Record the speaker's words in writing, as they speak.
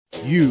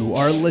You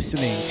are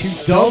listening to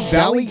Dove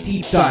Valley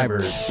Deep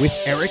Divers with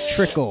Eric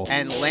Trickle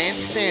and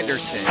Lance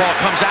Sanderson. Ball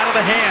comes out of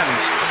the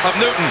hands of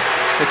Newton.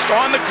 It's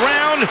on the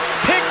ground,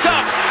 picked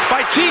up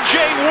by T.J.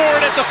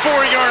 Ward at the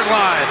 4-yard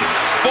line.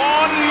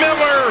 Vaughn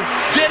Miller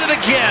did it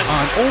again.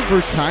 On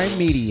Overtime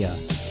Media.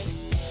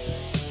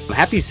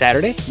 Happy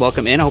Saturday.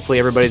 Welcome in. Hopefully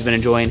everybody's been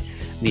enjoying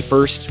the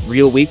first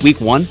real week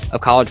 1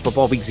 of college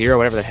football, week 0,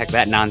 whatever the heck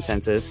that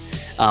nonsense is.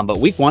 But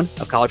week 1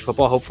 of college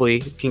football,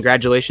 hopefully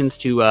congratulations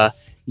to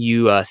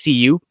you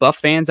CU Buff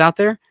fans out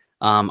there.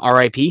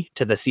 RIP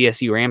to the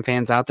CSU Ram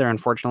fans out there.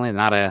 Unfortunately,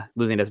 not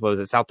losing, I suppose,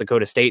 at South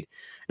Dakota State.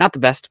 Not the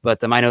best,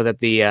 but I know that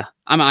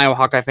I'm an Iowa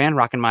Hawkeye fan,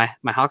 rocking my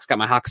Hawks, got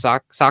my Hawk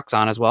socks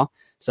on as well.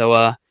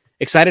 So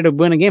excited to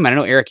win a game. I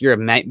know, Eric, you're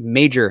a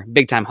major,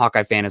 big-time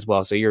Hawkeye fan as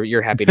well, so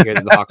you're happy to hear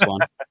that the Hawks won.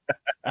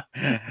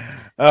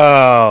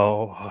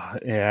 Oh,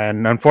 yeah,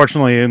 and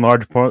unfortunately, in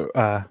large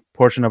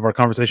portion of our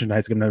conversation tonight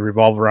is going to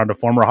revolve around a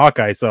former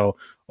Hawkeye. So,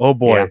 oh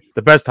boy, yeah.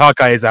 The best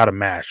Hawkeye is out of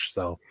MASH.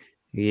 So,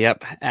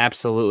 yep,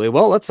 absolutely.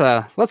 Well, let's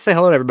say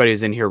hello to everybody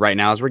who's in here right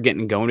now as we're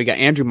getting going. We got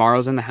Andrew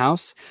Morrow's in the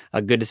house.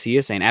 Good to see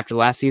you. Saying after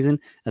last season,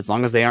 as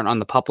long as they aren't on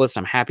the pup list,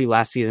 I'm happy.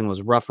 Last season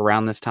was rough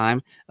around this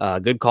time.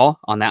 Good call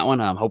on that one.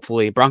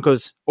 Hopefully,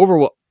 Broncos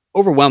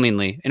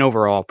overwhelmingly and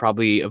overall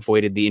probably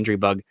avoided the injury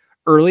bug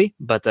early,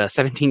 but the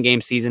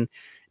 17-game season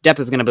depth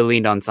is going to be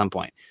leaned on some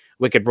point.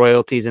 Wicked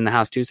Royalty's in the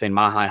house too, saying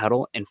Mile High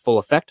Huddle in full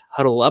effect.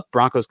 Huddle up,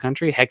 Broncos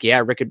Country. Heck yeah,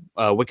 Wicked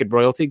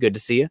Royalty, good to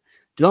see you.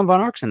 Dylan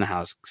Von Ark's in the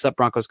house. Sup,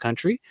 Broncos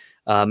Country.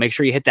 Make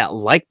sure you hit that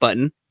like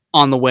button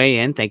on the way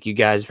in. Thank you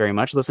guys very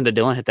much. Listen to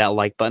Dylan, hit that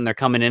like button. They're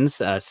coming in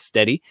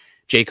steady.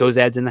 Jay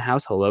Kozad's in the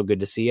house. Hello,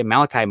 good to see you.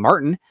 Malachi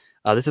Martin.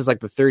 This is like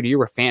the third year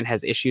where Fant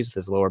has issues with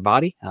his lower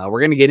body.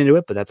 We're going to get into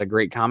it, but that's a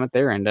great comment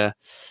there. And, a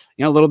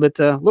little bit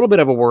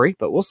of a worry,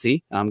 but we'll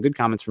see. Good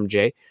comments from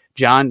Jay.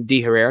 John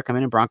D. Herrera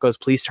coming in. Broncos,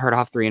 please start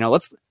off 3-0.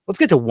 Let's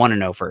get to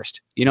 1-0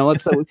 first.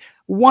 Let's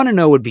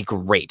 1-0 would be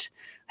great.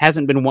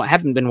 Haven't been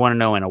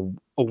 1-0 in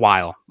a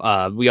while.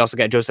 We also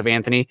got Joseph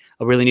Anthony.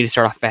 I really need to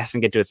start off fast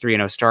and get to a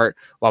 3-0 start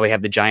while we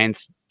have the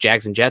Giants,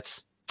 Jags, and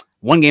Jets.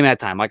 One game at a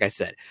time, like I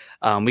said.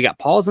 We got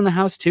Paul's in the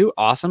house, too.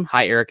 Awesome.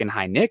 Hi, Eric, and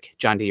hi, Nick.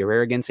 John D.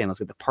 Herrera again saying, let's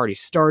get the party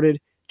started.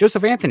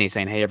 Joseph Anthony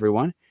saying, hey,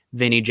 everyone.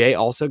 Vinny J.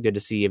 also, good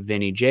to see you,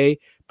 Vinny J.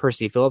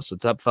 Percy Phillips,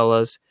 what's up,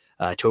 fellas?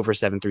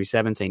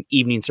 Topher737 saying,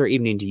 evening, sir.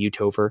 Evening to you,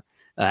 Topher.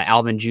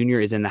 Alvin Jr.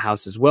 is in the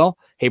house as well.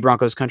 Hey,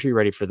 Broncos Country,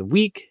 ready for the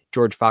week.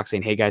 George Fox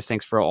saying, hey, guys,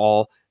 thanks for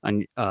all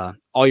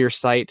your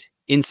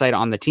insight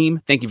on the team.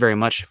 Thank you very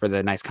much for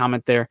the nice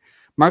comment there.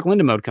 Mark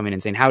Lindemode coming in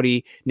saying,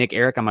 howdy, Nick,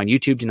 Eric, I'm on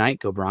YouTube tonight.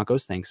 Go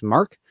Broncos. Thanks,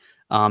 Mark.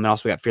 And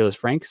also we got Fearless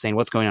Frank saying,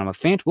 what's going on with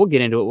Fant? We'll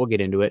get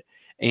into it.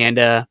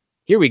 And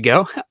here we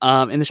go.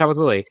 In the shop with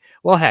Willie.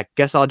 Well, heck,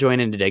 guess I'll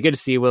join in today. Good to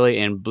see you, Willie.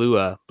 And Blue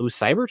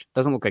Cybert?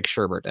 Doesn't look like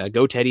Sherbert.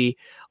 Go Teddy.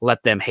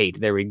 Let them hate.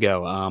 There we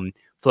go.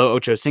 Flo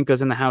Ocho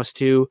Cinco's in the house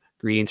too.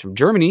 Greetings from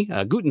Germany.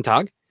 Guten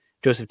Tag.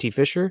 Joseph T.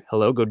 Fisher.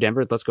 Hello, go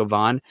Denver. Let's go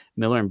Vaughn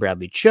Miller and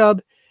Bradley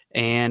Chubb.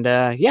 And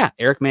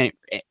Eric Mann.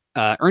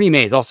 Ernie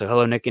Mays also.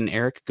 Hello, Nick and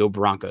Eric. Go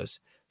Broncos.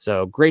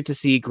 So great to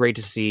see.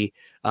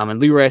 And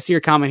Leroy, I see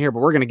your comment here, but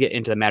we're going to get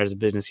into the matters of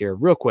business here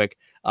real quick.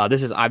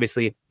 This is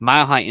obviously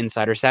Mile High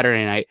Insider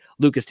Saturday night.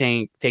 Luke is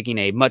taking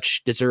a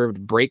much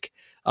deserved break.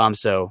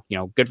 So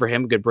good for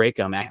him. Good break.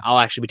 I'll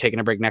actually be taking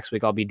a break next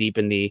week. I'll be deep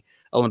in the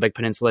Olympic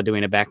Peninsula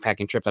doing a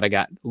backpacking trip that I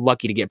got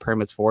lucky to get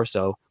permits for.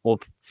 So we'll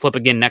flip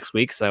again next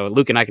week. So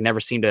Luke and I can never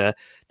seem to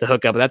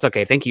hook up, but that's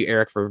okay. Thank you,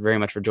 Eric, very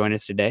much for joining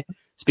us today.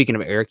 Speaking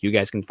of Eric, you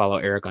guys can follow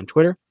Eric on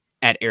Twitter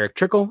at Eric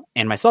Trickle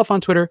and myself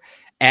on Twitter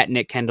at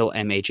Nick Kendall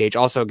MHH.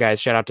 Also,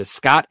 guys, shout out to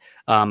Scott,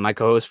 my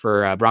co-host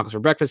for Broncos for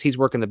Breakfast. He's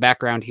working the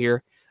background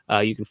here.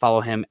 You can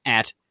follow him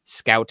at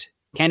Scout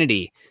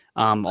Kennedy.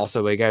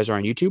 Also, you guys are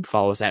on YouTube.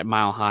 Follow us at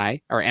Mile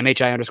High or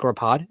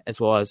MHI_pod,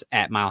 as well as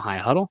at Mile High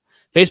Huddle.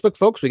 Facebook,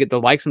 folks, we get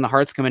the likes and the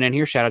hearts coming in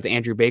here. Shout out to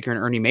Andrew Baker and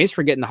Ernie Mays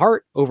for getting the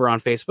heart over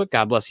on Facebook.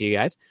 God bless you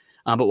guys.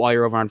 But while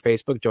you're over on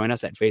Facebook, join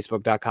us at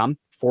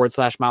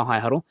facebook.com/Mile High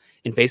Huddle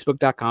and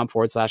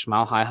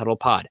facebook.com/Mile High Huddle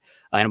pod.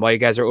 And while you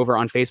guys are over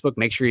on Facebook,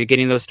 make sure you're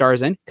getting those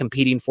stars in,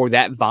 competing for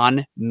that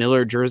Von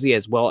Miller jersey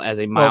as well as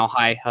a Mile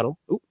High Huddle.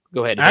 Ooh,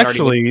 go ahead.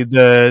 Actually,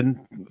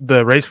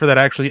 the race for that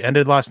actually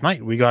ended last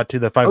night. We got to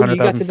the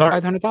 500,000 stars.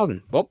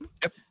 500,000. Well,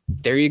 yep.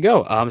 There you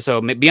go.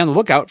 So be on the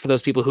lookout for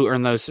those people who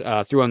earn those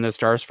threw on those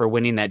stars for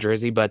winning that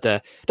jersey. But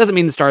doesn't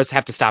mean the stars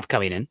have to stop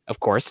coming in,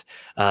 of course.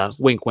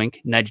 Wink,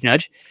 wink, nudge,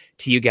 nudge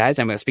to you guys.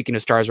 I'm speaking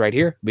of stars right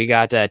here. We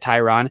got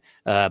Tyron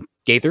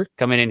Gaither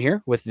coming in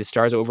here with the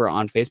stars over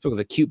on Facebook with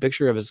a cute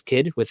picture of his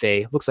kid with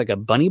looks like a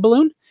bunny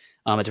balloon.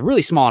 It's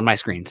really small on my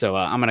screen, so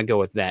I'm going to go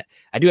with that.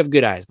 I do have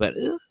good eyes, but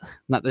they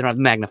don't have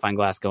magnifying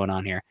glass going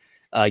on here.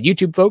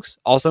 YouTube folks,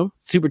 also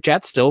super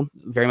chats still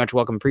very much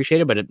welcome,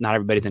 appreciated, but not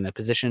everybody's in a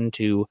position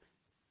to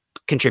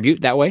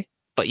contribute that way.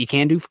 But you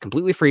can do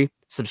completely free.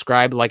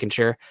 Subscribe, like, and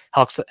share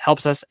helps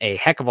us a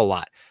heck of a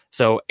lot.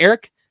 So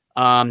Eric,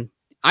 I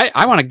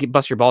want to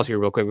bust your balls here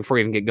real quick before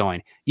we even get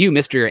going. You,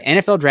 Mr.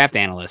 NFL Draft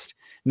Analyst,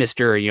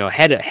 Mr.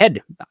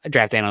 Head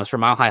draft analyst for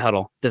Mile High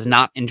Huddle does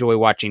not enjoy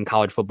watching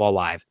college football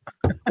live.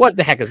 What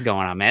the heck is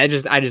going on, man?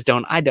 I just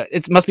don't.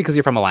 It must be because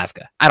you're from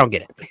Alaska. I don't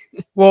get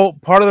it. Well,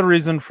 part of the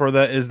reason for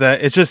that is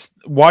that it's just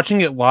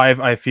watching it live.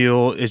 I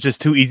feel is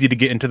just too easy to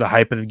get into the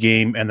hype of the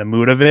game and the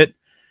mood of it.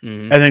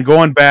 And then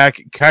going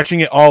back, catching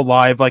it all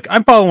live, like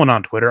I'm following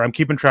on Twitter, I'm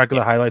keeping track of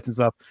the highlights and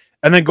stuff,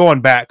 and then going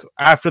back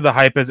after the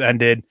hype has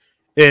ended,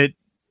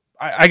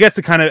 I guess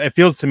it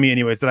feels to me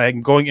anyways that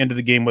I'm going into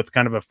the game with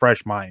kind of a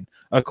fresh mind,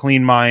 a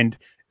clean mind,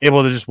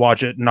 able to just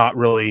watch it, not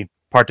really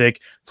partake.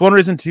 It's one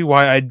reason too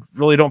why I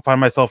really don't find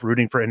myself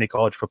rooting for any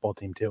college football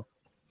team too.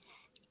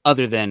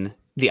 Other than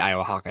the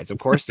Iowa Hawkeyes, of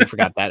course, you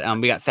forgot that.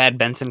 We got Thad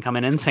Benson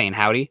coming in saying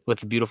howdy with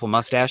the beautiful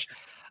mustache.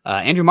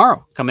 Andrew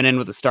Morrow coming in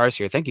with the stars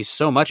here. Thank you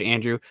so much,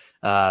 Andrew.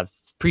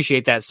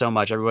 Appreciate that so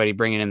much. Everybody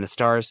bringing in the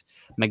stars.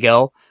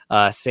 Miguel,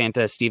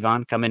 Santa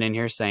Stevan coming in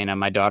here saying,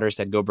 my daughter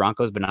said go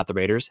Broncos, but not the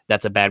Raiders.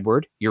 That's a bad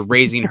word. You're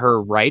raising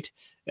her right.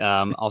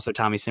 Also,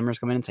 Tommy Simmers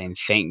coming in saying,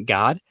 thank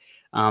God.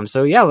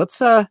 So yeah,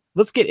 let's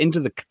get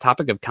into the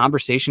topic of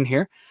conversation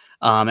here.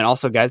 And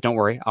also, guys, don't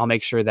worry. I'll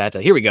make sure that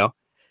here we go.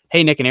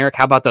 Hey, Nick and Eric,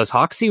 how about those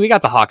Hawks? See, we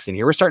got the Hawks in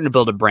here. We're starting to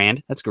build a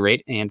brand. That's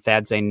great. And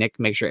Thad saying, Nick,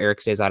 make sure Eric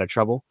stays out of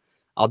trouble.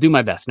 I'll do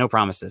my best. No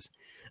promises.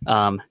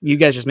 You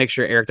guys just make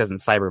sure Eric doesn't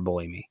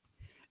cyberbully me.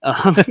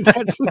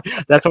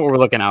 That's what we're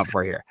looking out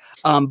for here.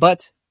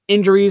 But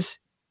injuries,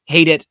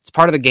 hate it. It's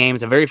part of the game.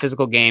 It's a very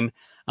physical game.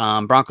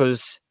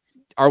 Broncos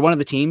are one of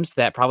the teams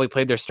that probably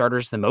played their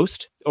starters the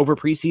most over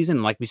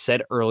preseason. Like we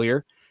said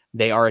earlier,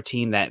 they are a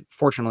team that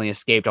fortunately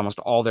escaped almost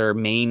all their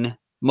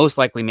most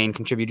likely main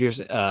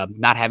contributors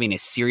not having a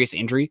serious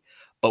injury.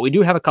 But we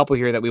do have a couple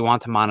here that we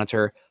want to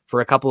monitor for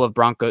a couple of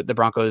the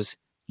Broncos'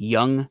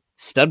 young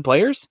stud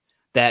players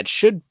that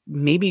should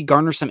maybe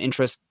garner some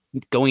interest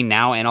going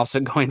now and also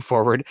going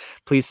forward.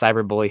 Please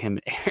cyberbully him,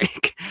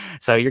 Eric.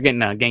 So you're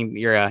getting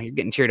you're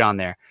getting cheered on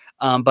there.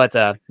 But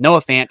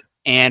Noah Fant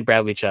and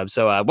Bradley Chubb.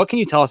 So what can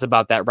you tell us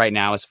about that right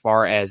now as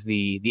far as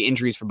the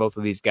injuries for both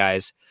of these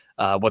guys,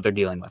 what they're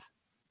dealing with?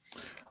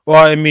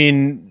 Well, I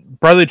mean,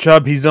 Bradley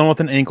Chubb, he's dealing with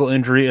an ankle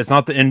injury. It's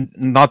not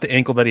the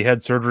ankle that he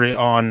had surgery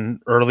on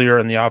earlier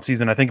in the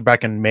offseason. I think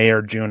back in May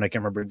or June. I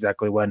can't remember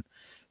exactly when.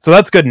 So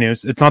that's good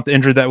news. It's not the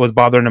injury that was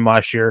bothering him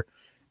last year.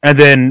 And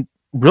then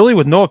really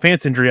with Noah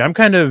Fant's injury,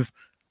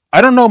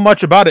 I don't know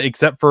much about it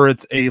except for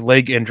it's a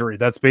leg injury.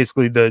 That's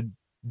basically the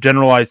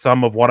generalized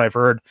sum of what I've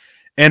heard.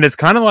 And it's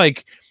kind of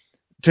like,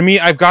 to me,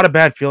 I've got a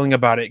bad feeling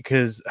about it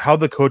because how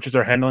the coaches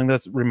are handling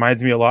this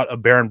reminds me a lot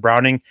of Baron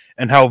Browning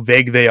and how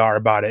vague they are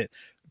about it.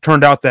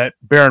 Turned out that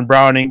Baron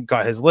Browning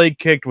got his leg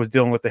kicked, was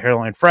dealing with the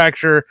hairline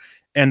fracture,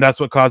 and that's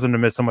what caused him to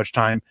miss so much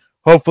time.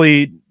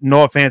 Hopefully,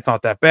 Noah Fant's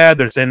not that bad.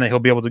 They're saying that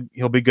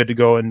he'll be good to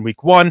go in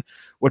week 1,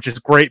 which is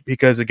great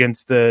because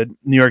against the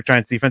New York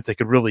Giants defense, they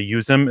could really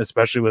use him,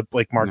 especially with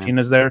Blake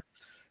Martinez there.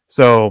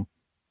 So,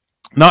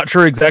 not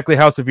sure exactly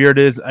how severe it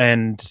is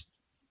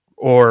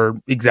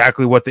or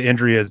exactly what the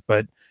injury is,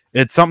 but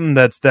it's something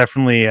that's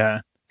definitely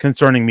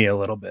concerning me a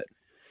little bit.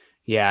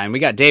 Yeah, and we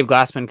got Dave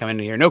Glassman coming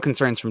in here. No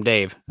concerns from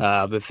Dave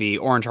with the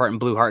orange heart and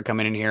blue heart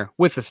coming in here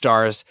with the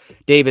stars.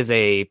 Dave is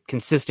a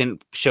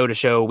consistent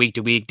show-to-show,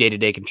 week-to-week,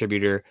 day-to-day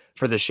contributor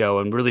for the show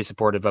and really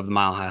supportive of the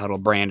Mile High Huddle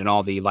brand and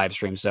all the live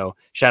streams. So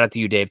shout out to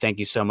you, Dave. Thank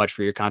you so much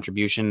for your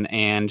contribution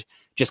and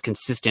just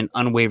consistent,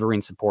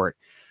 unwavering support.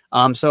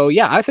 So,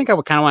 yeah, I think I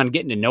would kind of want to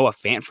get into Noah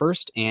Fant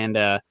first. And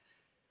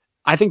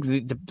I think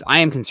I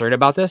am concerned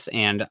about this.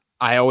 And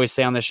I always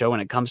say on the show, when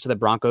it comes to the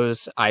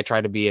Broncos, I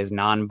try to be as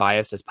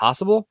non-biased as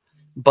possible.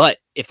 But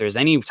if there's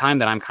any time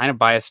that I'm kind of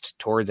biased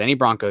towards any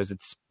Broncos,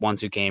 it's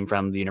ones who came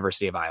from the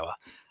University of Iowa.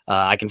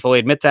 I can fully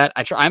admit that.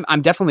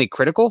 I'm definitely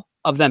critical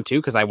of them too,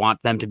 because I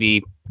want them to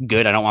be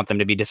good. I don't want them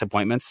to be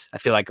disappointments. I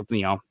feel like,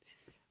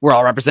 we're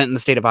all representing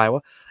the state of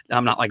Iowa.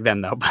 I'm not like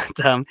them though,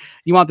 but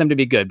you want them to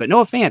be good. But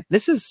Noah Fant,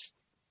 this is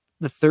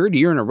the third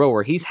year in a row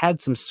where he's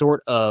had some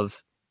sort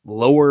of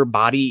lower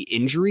body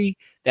injury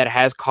that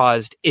has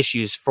caused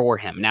issues for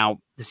him. Now,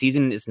 the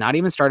season is not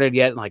even started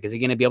yet. Like, is he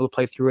going to be able to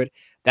play through it?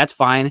 That's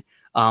fine.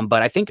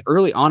 But I think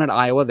early on at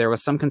Iowa, there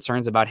was some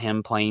concerns about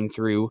him playing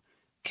through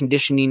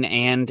conditioning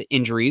and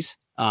injuries,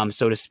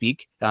 so to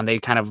speak. They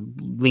kind of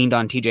leaned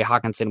on TJ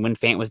Hawkinson when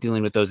Fant was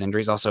dealing with those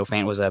injuries. Also,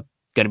 Fant was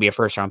going to be a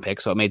first-round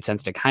pick, so it made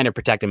sense to kind of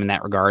protect him in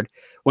that regard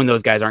when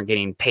those guys aren't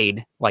getting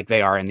paid like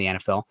they are in the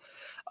NFL.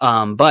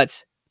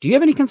 But do you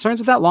have any concerns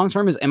with that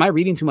long-term? Am I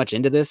reading too much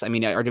into this? I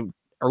mean,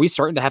 are we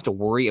starting to have to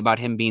worry about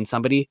him being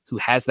somebody who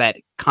has that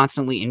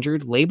constantly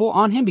injured label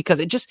on him? Because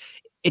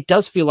it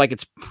does feel like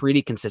it's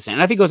pretty consistent.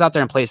 And if he goes out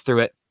there and plays through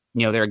it,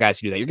 there are guys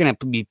who do that. You're going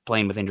to be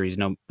playing with injuries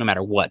no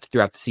matter what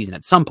throughout the season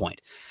at some point.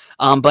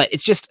 But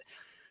it's just,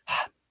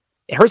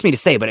 it hurts me to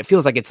say, but it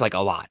feels like it's like a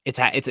lot.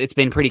 It's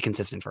been pretty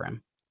consistent for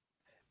him.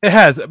 It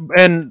has.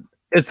 And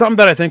It's something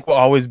that I think will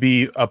always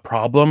be a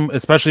problem,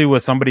 especially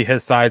with somebody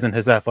his size and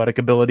his athletic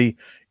ability.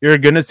 You're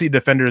going to see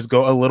defenders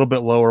go a little bit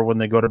lower when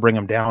they go to bring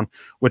him down,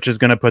 which is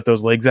going to put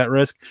those legs at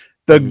risk.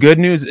 The good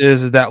news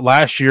is that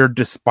last year,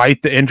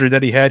 despite the injury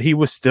that he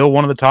was still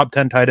one of the top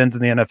 10 tight ends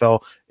in the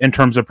NFL in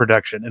terms of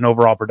production and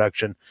overall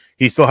production.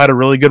 He still had a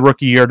really good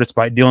rookie year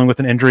despite dealing with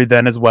an injury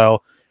then as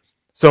well.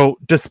 So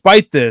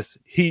despite this,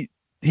 he's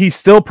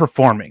still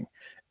performing.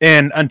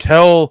 And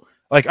until,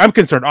 like, I'm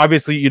concerned,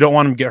 obviously you don't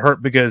want him to get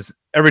hurt because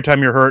every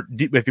time you're hurt,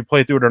 if you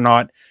play through it or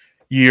not,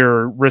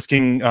 you're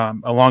risking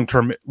a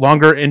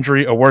longer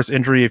injury, a worse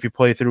injury if you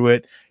play through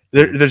it.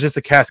 There's just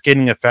a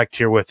cascading effect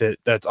here with it.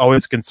 That's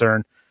always a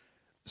concern.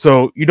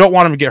 So you don't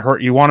want him to get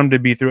hurt. You want him to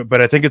be through it.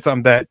 But I think it's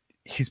something that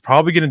he's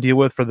probably going to deal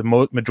with for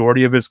the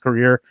majority of his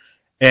career.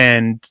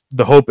 And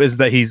the hope is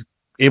that he's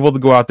able to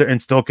go out there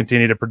and still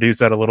continue to produce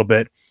that a little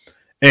bit.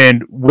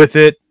 And with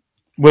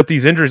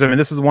these injuries, I mean,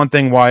 this is one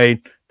thing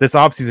why this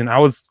offseason I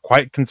was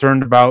quite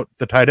concerned about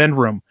the tight end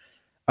room.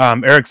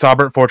 Eric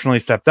Saubert fortunately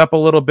stepped up a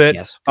little bit.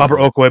 Yes, Albert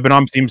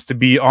Okwuegbunam seems to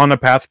be on a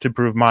path to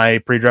prove my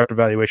pre-draft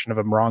evaluation of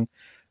him wrong.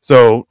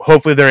 So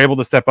hopefully they're able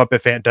to step up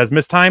if Fant does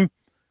miss time.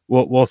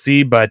 We'll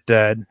see. But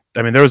I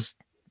mean, there's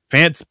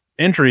Fant's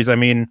injuries. I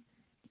mean,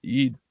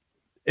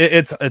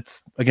 it's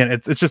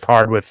just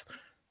hard with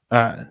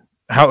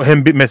how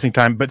him missing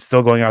time, but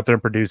still going out there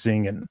and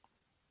producing. And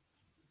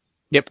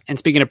Yep. And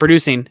speaking of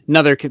producing,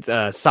 another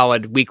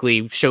solid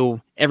weekly show,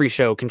 every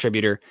show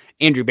contributor,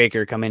 Andrew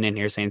Baker, coming in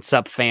here saying,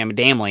 "Sup fam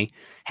damnly,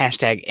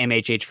 hashtag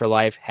MHH for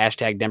life,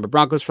 hashtag Denver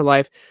Broncos for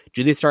life.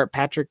 Do they start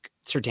Patrick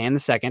Surtain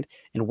II,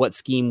 and what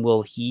scheme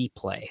will he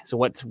play?" So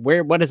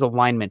what his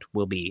alignment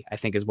will be, I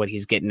think, is what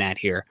he's getting at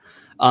here.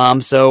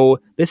 So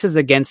this is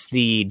against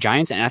the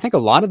Giants, and I think a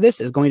lot of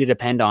this is going to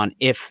depend on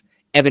if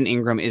Evan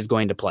Ingram is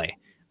going to play.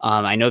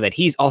 I know that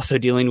he's also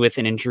dealing with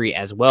an injury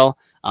as well.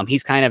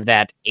 He's kind of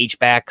that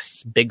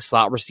H-backs, big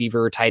slot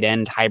receiver, tight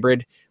end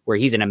hybrid, where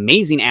he's an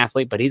amazing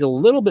athlete, but he's a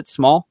little bit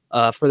small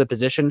for the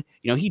position.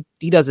 You know,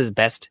 he does his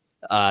best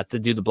to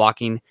do the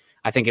blocking.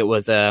 I think it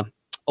was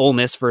Ole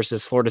Miss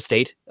versus Florida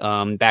State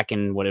back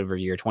in whatever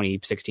year,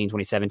 2016,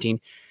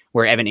 2017,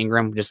 where Evan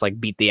Ingram just like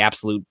beat the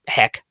absolute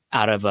heck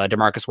out of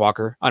DeMarcus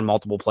Walker on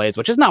multiple plays,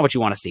 which is not what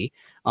you want to see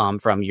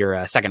from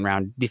your second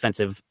round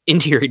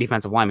interior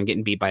defensive lineman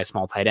getting beat by a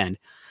small tight end.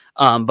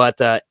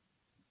 But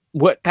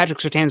what Patrick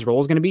Surtain's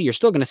role is going to be, you're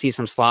still going to see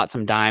some slot,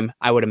 some dime,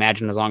 I would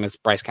imagine, as long as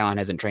Bryce Callahan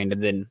hasn't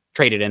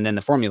traded and then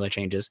the formula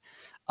changes.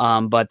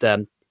 But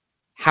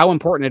how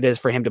important it is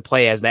for him to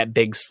play as that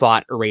big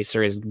slot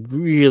eraser is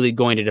really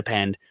going to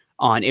depend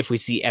on if we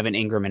see Evan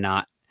Ingram or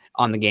not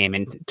on the game,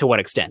 and to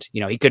what extent.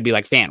 You know, he could be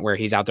like Fant, where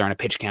he's out there on a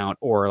pitch count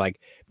or like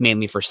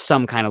mainly for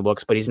some kind of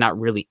looks, but he's not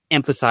really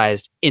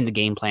emphasized in the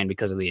game plan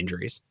because of the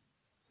injuries.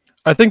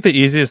 I think the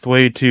easiest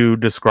way to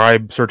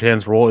describe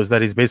Surtain's role is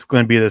that he's basically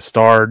going to be the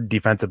star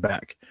defensive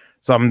back,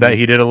 something that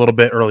he did a little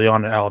bit early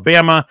on in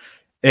Alabama.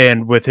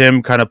 And with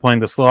him kind of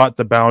playing the slot,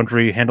 the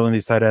boundary, handling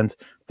these tight ends,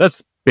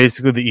 that's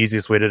basically the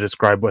easiest way to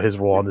describe what his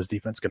role on this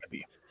defense is going to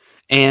be.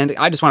 And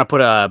I just want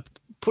to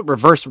put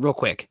reverse real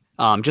quick.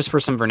 Just for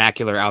some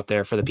vernacular out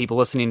there for the people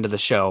listening to the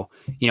show,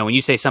 you know, when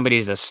you say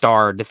somebody's a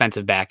star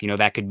defensive back, you know,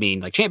 that could mean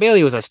like Champ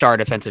Bailey was a star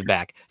defensive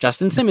back.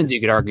 Justin Simmons, you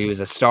could argue, is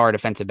a star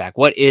defensive back.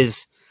 What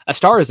is a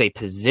star? Is a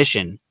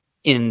position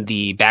in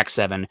the back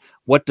seven.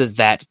 What does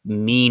that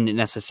mean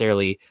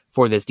necessarily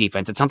for this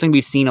defense? It's something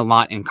we've seen a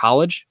lot in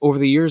college over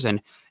the years.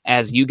 And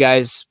as you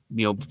guys,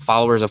 you know,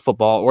 followers of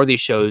football or these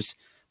shows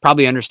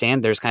probably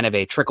understand, there's kind of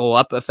a trickle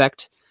up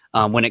effect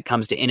when it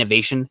comes to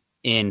innovation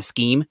in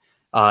scheme.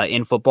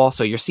 In football.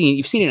 So you've seen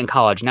it in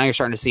college. Now you're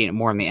starting to see it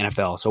more in the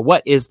NFL. So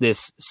what is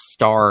this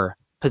star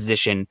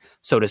position,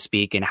 so to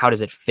speak, and how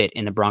does it fit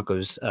in the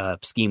Broncos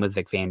scheme with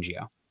Vic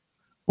Fangio?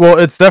 Well,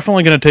 it's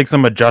definitely going to take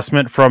some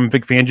adjustment from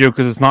Vic Fangio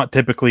because it's not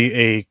typically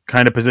a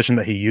kind of position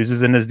that he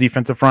uses in his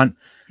defensive front.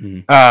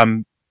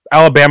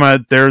 Alabama,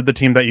 they're the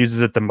team that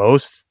uses it the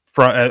most.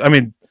 I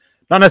mean,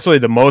 not necessarily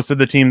the most of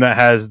the team that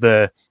has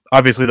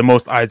obviously the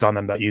most eyes on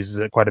them that uses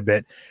it quite a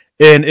bit.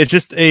 And it's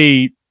just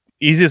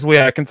easiest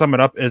way I can sum it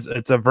up is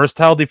it's a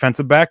versatile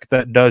defensive back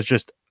that does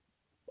just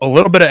a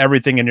little bit of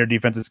everything in your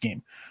defensive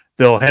scheme.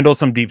 They'll handle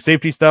some deep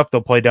safety stuff.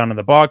 They'll play down in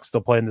the box.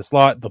 They'll play in the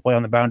slot. They'll play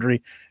on the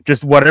boundary,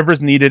 just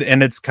whatever's needed.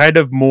 And it's kind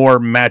of more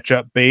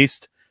matchup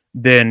based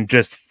than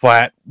just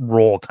flat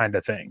roll kind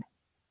of thing.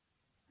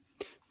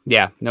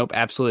 Yeah, nope.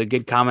 Absolutely.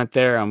 Good comment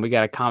there. We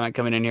got a comment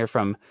coming in here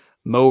from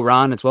Mo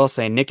Ron as well,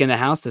 saying Nick in the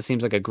house. This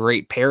seems like a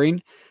great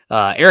pairing.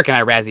 Eric and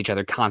I razz each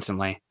other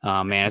constantly.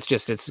 Man,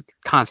 it's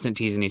constant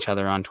teasing each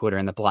other on Twitter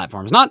and the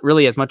platforms. Not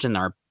really as much in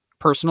our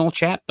personal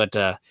chat, but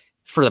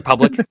for the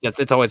public,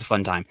 it's always a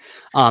fun time.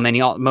 And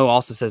Mo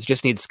also says,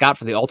 just need Scott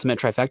for the ultimate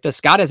trifecta.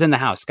 Scott is in the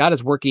house. Scott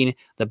is working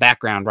the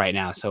background right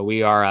now. So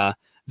we are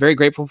very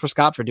grateful for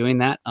Scott for doing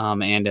that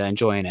and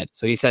enjoying it.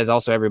 So he says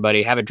also,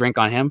 everybody have a drink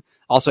on him.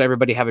 Also,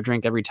 everybody have a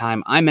drink every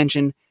time I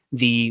mention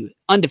the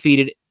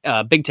undefeated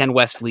Big Ten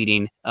West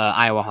leading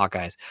Iowa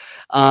Hawkeyes.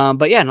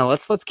 But yeah, no,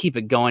 let's keep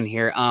it going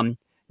here.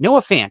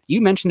 Noah Fant,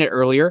 you mentioned it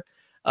earlier,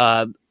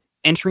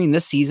 entering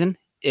this season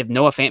if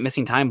Noah Fant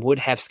missing time would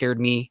have scared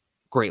me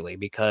greatly,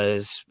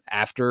 because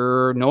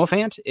after Noah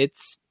Fant,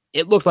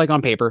 it looked like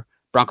on paper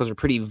Broncos were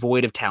pretty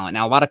void of talent.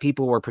 Now, a lot of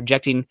people were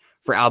projecting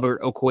for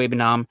Albert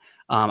Okwuegbunam.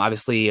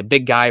 Obviously, a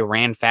big guy,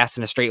 ran fast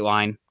in a straight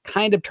line,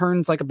 kind of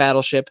turns like a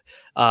battleship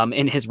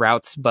in his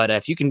routes. But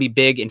if you can be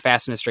big and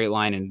fast in a straight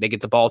line and they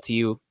get the ball to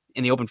you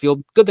in the open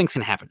field, good things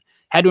can happen.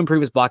 Had to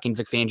improve his blocking.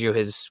 Vic Fangio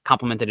has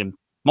complimented him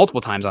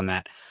multiple times on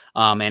that.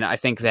 And I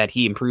think that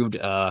he improved,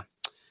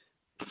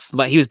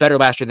 but he was better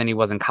last year than he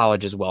was in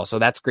college as well. So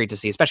that's great to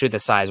see, especially with the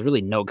size.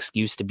 Really no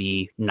excuse to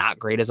be not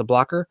great as a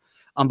blocker.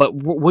 But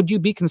would you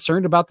be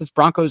concerned about this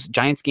Broncos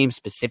Giants game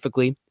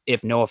specifically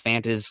if Noah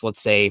Fant is,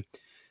 let's say,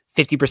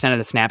 50% of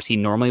the snaps he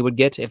normally would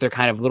get, if they're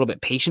kind of a little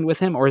bit patient with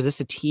him? Or is this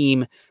a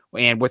team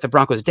and with the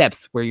Broncos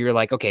depth where you're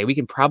like, okay, we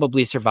can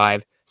probably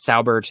survive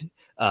Saubert,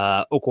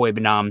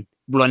 Okwuegbunam,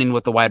 running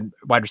with the wide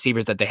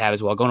receivers that they have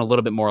as well, going a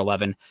little bit more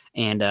 11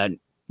 and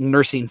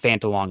nursing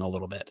Fant along a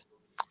little bit?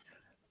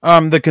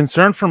 The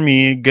concern for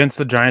me against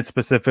the Giants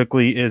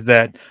specifically is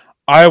that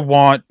I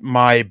want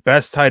my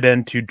best tight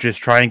end to just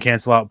try and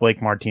cancel out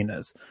Blake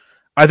Martinez.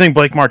 I think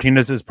Blake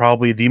Martinez is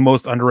probably the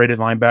most underrated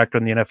linebacker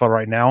in the NFL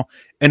right now,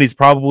 and he's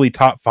probably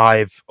top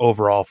 5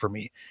 overall for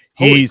me.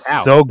 He's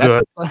so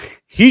good.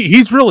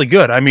 He's really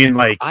good. I mean,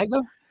 like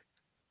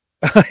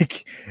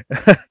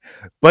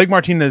Blake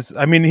Martinez,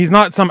 I mean, he's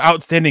not some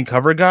outstanding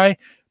cover guy,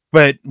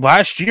 but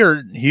last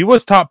year he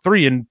was top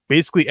 3 in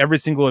basically every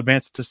single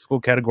advanced statistical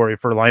category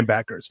for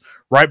linebackers,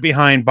 right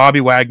behind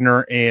Bobby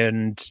Wagner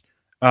and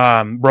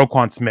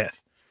Roquan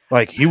Smith.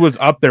 Like, he was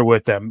up there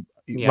with them.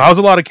 He allows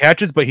a lot of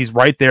catches, but he's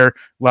right there,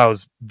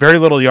 allows very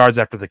little yards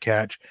after the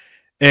catch.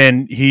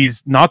 And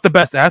he's not the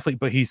best athlete,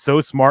 but he's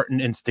so smart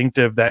and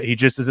instinctive that he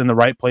just is in the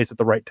right place at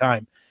the right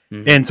time.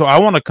 Mm-hmm. And so I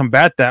want to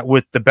combat that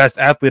with the best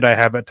athlete I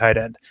have at tight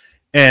end,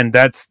 and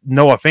that's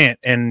Noah Fant,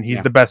 and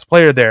he's the best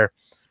player there.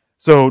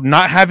 So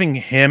not having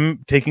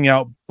him taking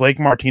out Blake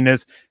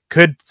Martinez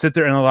could sit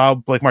there and allow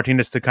Blake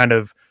Martinez to kind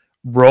of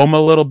roam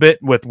a little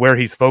bit with where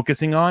he's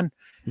focusing on.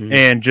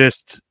 Mm-hmm.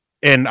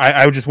 And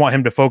I would just want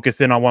him to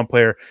focus in on one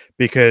player,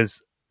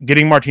 because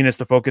getting Martinez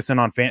to focus in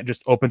on Fant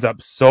just opens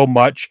up so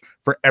much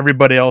for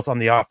everybody else on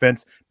the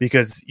offense,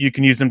 because you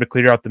can use him to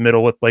clear out the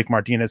middle with Blake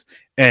Martinez,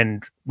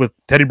 and with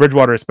Teddy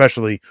Bridgewater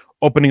especially,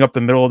 opening up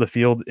the middle of the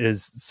field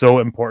is so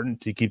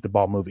important to keep the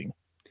ball moving.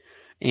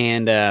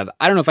 And I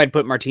don't know if I'd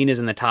put Martinez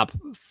in the top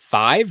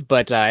 5,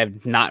 but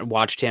I've not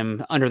watched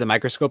him under the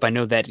microscope. I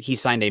know that he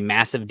signed a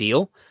massive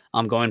deal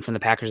going from the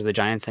Packers to the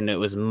Giants, and it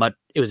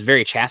was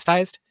very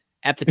chastised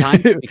at the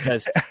time,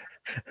 because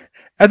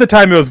at the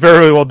time it was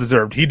very well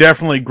deserved. He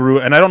definitely grew,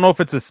 and I don't know if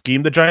it's a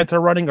scheme the Giants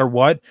are running or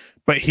what,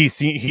 but he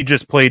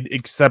just played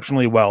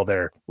exceptionally well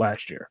there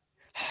last year.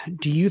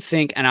 Do you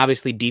think, and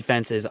obviously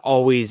defense is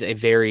always a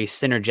very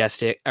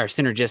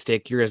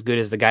synergistic, you're as good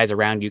as the guys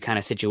around you kind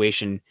of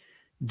situation,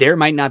 there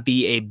might not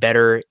be a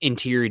better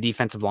interior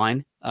defensive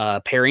line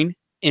pairing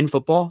in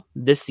football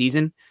this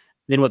season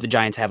than what the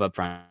Giants have up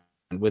front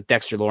with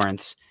Dexter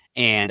Lawrence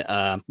and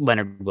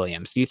Leonard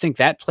Williams? Do you think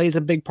that plays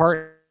a big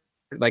part?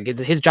 Like,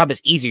 his job is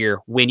easier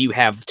when you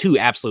have 2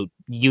 absolute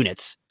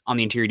units on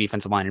the interior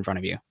defensive line in front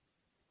of you.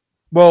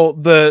 Well,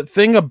 the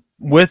thing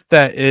with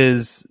that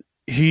is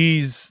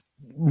he's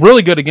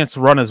really good against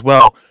the run as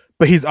well,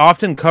 but he's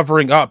often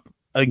covering up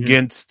for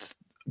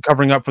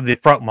the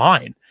front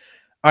line.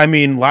 I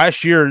mean,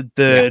 last year,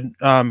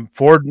 the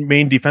 4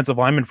 main defensive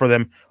linemen for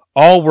them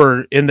all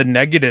were in the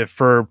negative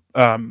for,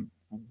 I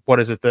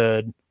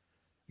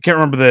can't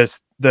remember the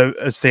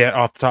stat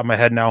off the top of my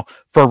head now,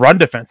 for run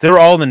defense. They were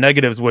all in the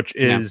negatives, which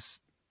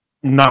is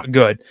not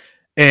good.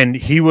 And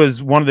he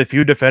was one of the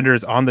few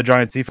defenders on the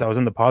Giants defense that was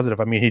in the positive.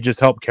 I mean, he just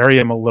helped carry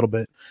him a little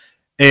bit.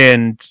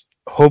 And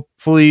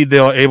hopefully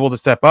they're able to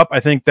step up. I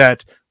think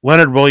that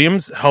Leonard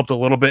Williams helped a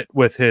little bit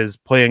with his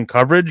play and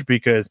coverage,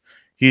 because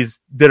he's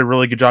did a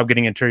really good job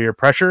getting interior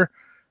pressure.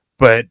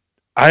 But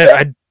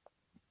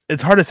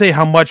it's hard to say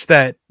how much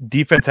that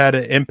defense had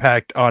an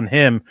impact on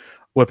him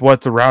with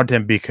what's around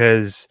him,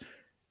 because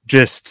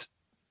just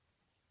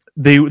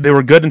they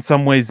were good in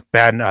some ways,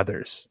 bad in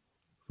others.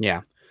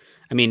 Yeah.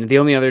 I mean, the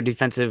only other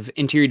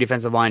interior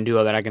defensive line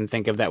duo that I can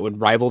think of that would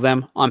rival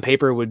them on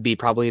paper would be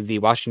probably the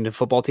Washington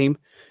football team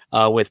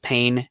with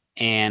Payne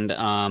and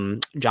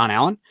John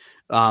Allen.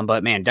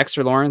 But man,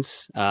 Dexter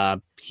Lawrence,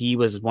 he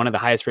was one of the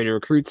highest rated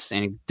recruits,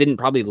 and didn't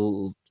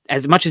probably,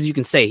 as much as you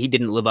can say, he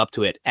didn't live up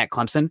to it at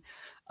Clemson.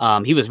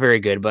 He was very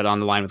good, but on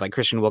the line with like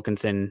Christian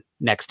Wilkins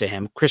next to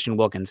him, he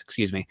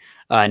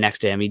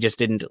just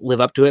didn't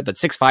live up to it. But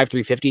 6'5",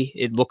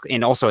 350,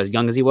 and also as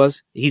young as he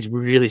was, he's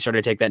really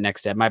started to take that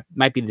next step.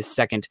 Might be the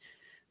second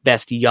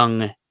best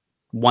young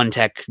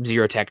 1-tech,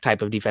 0-tech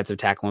type of defensive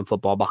tackle in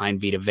football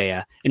behind Vita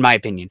Vea, in my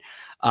opinion.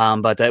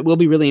 But it will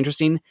be really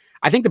interesting.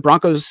 I think the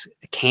Broncos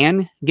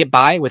can get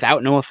by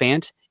without Noah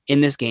Fant in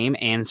this game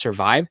and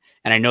survive.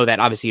 And I know that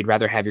obviously you'd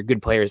rather have your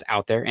good players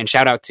out there. And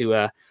shout out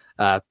to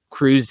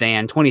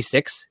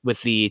Cruzan26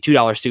 with the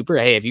 $2 super.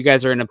 Hey, if you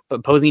guys are an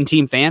opposing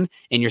team fan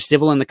and you're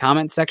civil in the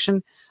comment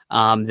section,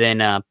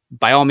 then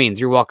by all means,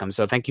 you're welcome.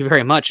 So thank you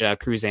very much,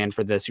 Cruzan,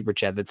 for the super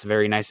chat. That's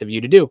very nice of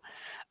you to do.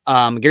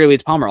 Gary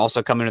Leeds Palmer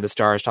also coming to the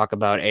stars, talk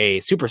about a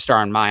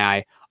superstar in my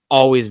eye.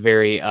 Always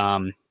very,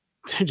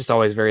 just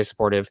always very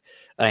supportive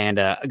and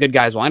a good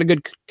guy as well, and a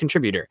good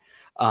contributor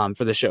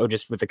for the show,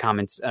 just with the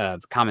comments, the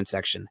comment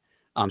section.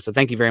 So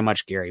thank you very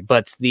much, Gary.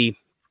 But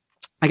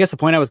I guess the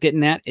point I was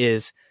getting at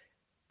is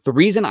the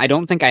reason I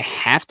don't think I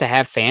have to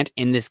have Fant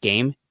in this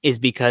game is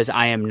because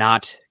I am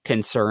not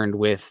concerned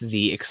with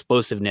the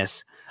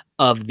explosiveness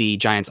of the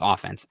Giants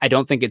offense. I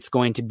don't think it's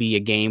going to be a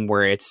game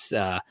where it's,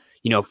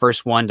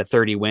 first 1 to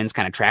 30 wins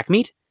kind of track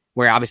meet,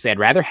 where obviously I'd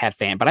rather have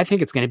Fant, but I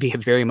think it's going to be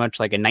very much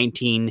like a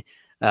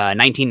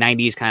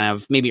 1990s kind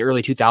of maybe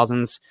early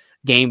 2000s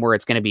game where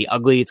it's going to be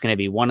ugly. It's going to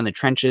be one in the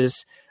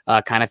trenches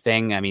kind of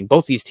thing. I mean,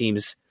 both these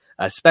teams,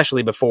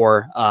 especially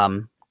before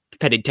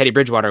Teddy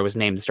Bridgewater was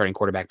named the starting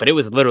quarterback, but it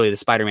was literally the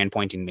Spider-Man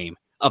pointing meme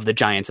of the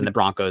Giants and the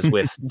Broncos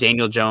with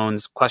Daniel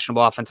Jones,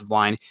 questionable offensive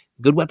line,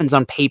 good weapons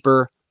on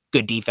paper,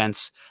 good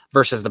defense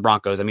versus the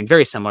Broncos. I mean,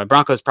 very similar.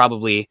 Broncos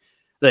probably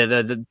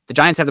the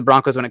Giants have the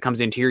Broncos when it comes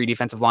to interior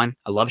defensive line.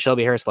 I love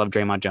Shelby Harris, love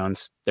Draymond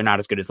Jones. They're not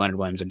as good as Leonard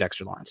Williams or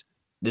Dexter Lawrence.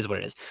 This is what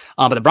it is.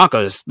 But the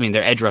Broncos, I mean,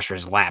 their edge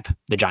rushers lap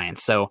the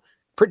Giants. So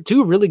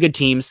two really good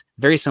teams,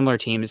 very similar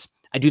teams.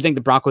 I do think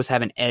the Broncos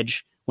have an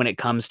edge when it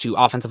comes to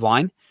offensive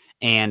line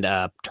and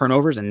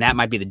turnovers, and that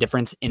might be the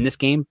difference in this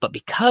game. But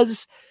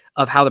because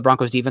of how the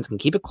Broncos defense can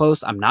keep it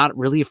close, I'm not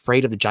really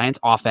afraid of the Giants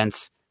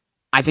offense.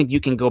 I think you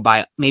can go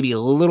by maybe a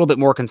little bit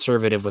more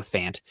conservative with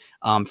Fant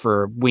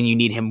for when you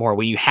need him more,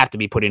 when you have to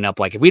be putting up,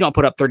 like if we don't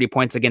put up 30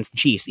 points against the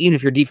Chiefs, even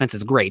if your defense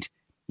is great,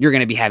 you're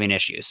going to be having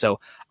issues. So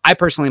I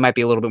personally might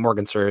be a little bit more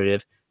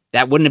conservative.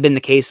 That wouldn't have been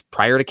the case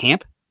prior to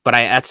camp, but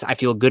I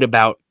feel good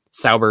about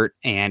Saubert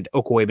and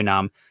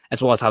Okwuegbunam,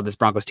 as well as how this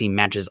Broncos team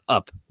matches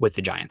up with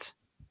the Giants.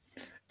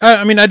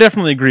 I mean, I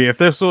definitely agree. If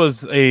this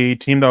was a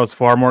team that was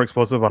far more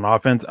explosive on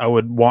offense, I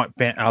would want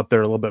Fant out there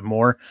a little bit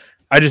more.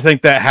 I just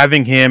think that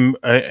having him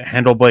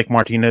handle Blake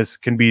Martinez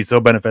can be so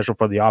beneficial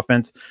for the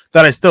offense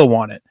that I still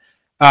want it.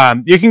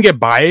 You can get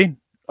by,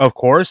 of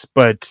course,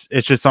 but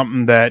it's just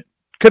something that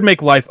could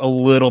make life a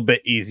little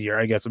bit easier,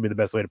 I guess would be the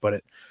best way to put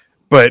it.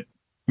 But,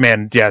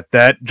 man, yeah,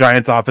 that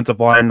Giants offensive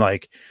line,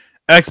 like,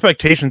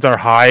 expectations are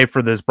high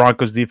for this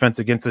Broncos defense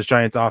against this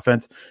Giants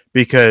offense,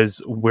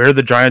 because where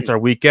the Giants are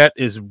weak at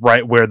is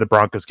right where the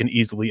Broncos can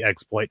easily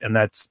exploit, and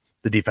that's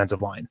the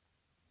defensive line.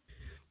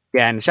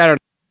 Yeah, and shout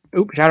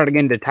out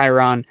again to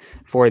Tyron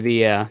for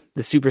the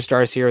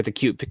superstars here with the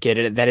cute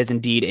kid. That is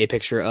indeed a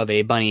picture of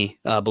a bunny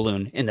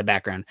balloon in the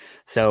background.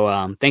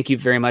 So thank you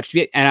very much.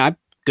 And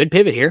good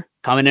pivot here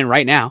coming in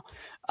right now.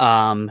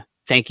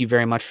 Thank you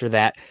very much for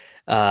that.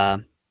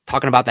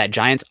 Talking about that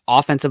Giants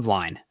offensive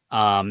line.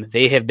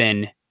 They have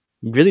been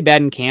really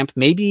bad in camp.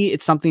 Maybe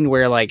it's something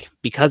where, like,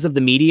 because of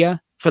the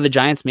media for the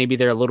Giants, maybe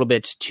they're a little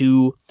bit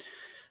too,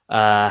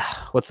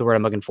 what's the word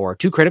I'm looking for?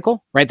 Too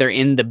critical, right? They're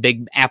in the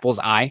big apple's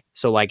eye.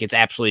 So, like, it's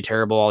absolutely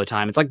terrible all the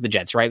time. It's like the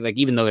Jets, right? Like,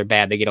 even though they're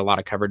bad, they get a lot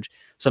of coverage.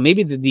 So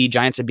maybe the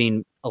Giants are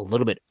being a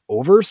little bit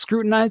over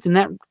scrutinized in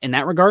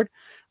that regard.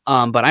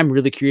 But I'm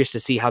really curious to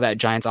see how that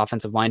Giants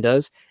offensive line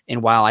does.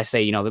 And while I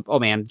say,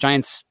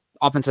 Giants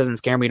offense doesn't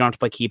scare me, we don't have to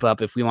play keep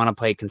up. If we want to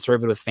play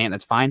conservative with Fant,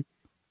 that's fine.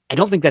 I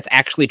don't think that's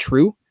actually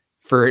true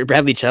for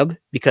Bradley Chubb,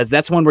 because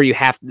that's one where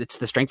it's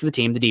the strength of the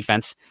team, the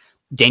defense.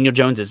 Daniel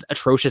Jones is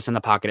atrocious in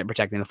the pocket at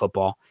protecting the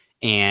football,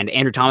 and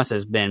Andrew Thomas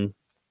has been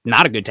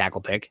not a good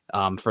tackle pick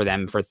for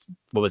them for,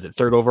 what was it,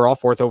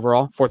 fourth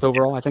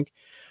overall, I think.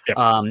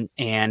 Yep.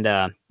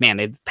 Man,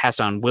 they've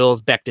passed on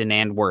Wills, Becton,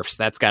 and Wirfs.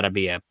 That's got to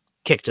be a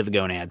kick to the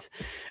gonads.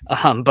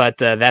 But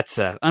that's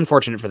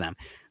unfortunate for them.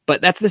 But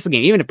that's this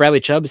game. Even if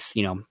Bradley Chubb's,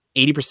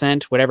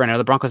 80%, whatever. I know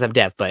the Broncos have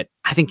depth, but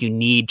I think you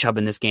need Chubb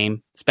in this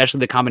game, especially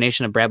the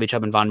combination of Bradley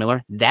Chubb and Von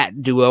Miller.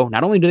 That duo,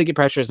 not only do they get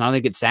pressures, not only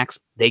do they get sacks,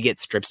 they get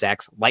strip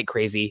sacks like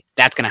crazy.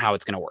 That's how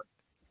it's going to work.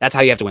 That's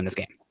how you have to win this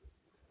game.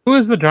 Who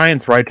is the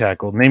Giants' right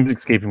tackle? Name's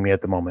escaping me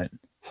at the moment.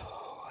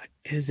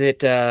 Is it,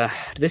 do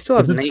they still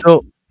have Nate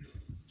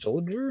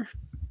Soldier?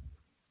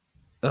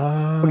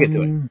 We'll get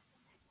to it.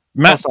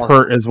 Matt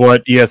Pert is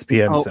what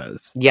ESPN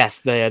says. Yes,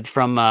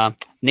 from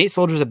Nate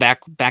Soldier's a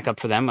backup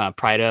for them,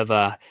 pride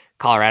of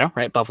Colorado,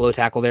 right? Buffalo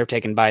tackle there,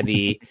 taken by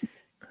the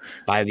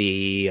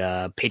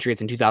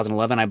Patriots in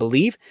 2011, I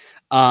believe.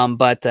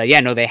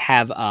 They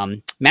have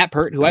Matt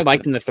Pert, who I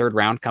liked in the third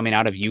round coming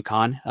out of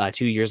UConn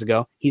 2 years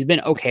ago. He's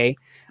been okay.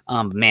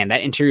 Man,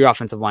 that interior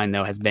offensive line,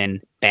 though, has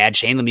been bad.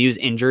 Shane Lemieux's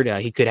injured.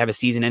 He could have a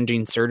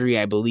season-ending surgery,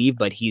 I believe,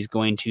 but he's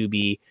going to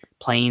be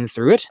playing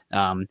through it.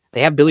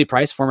 They have Billy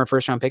Price, former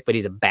first-round pick, but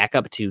he's a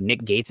backup to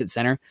Nick Gates at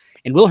center.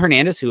 And Will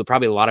Hernandez, who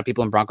probably a lot of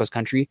people in Broncos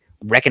country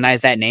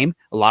recognize that name.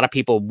 A lot of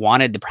people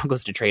wanted the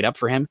Broncos to trade up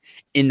for him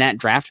in that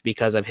draft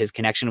because of his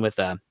connection with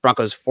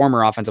Broncos'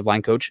 former offensive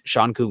line coach,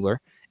 Sean Kugler,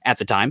 at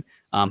the time,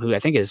 who I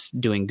think is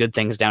doing good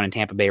things down in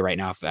Tampa Bay right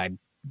now, if I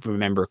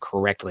remember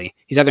correctly.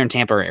 He's either in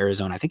Tampa or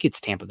Arizona. I think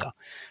it's Tampa, though.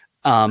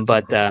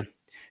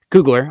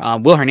 Kugler.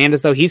 Will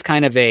Hernandez, though, he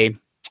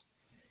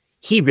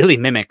really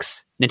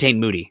mimics Natane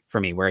Moody for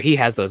me, where he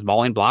has those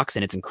balling blocks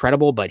and it's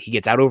incredible, but he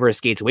gets out over his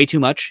skates way too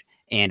much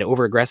and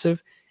over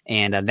aggressive,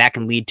 and that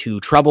can lead to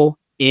trouble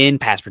in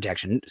pass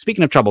protection.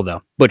 Speaking of trouble,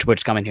 though,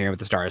 Butch coming here with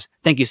the Stars.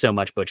 Thank you so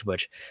much,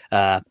 Butch.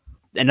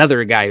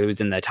 Another guy who's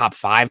in the top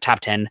 5, top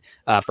 10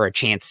 for a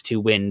chance to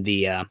win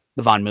the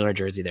Von Miller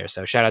jersey there.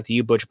 So shout out to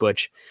you, Butch.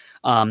 What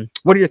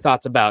are your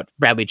thoughts about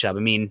Bradley Chubb?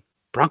 I mean,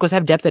 Broncos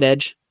have depth at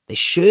edge. They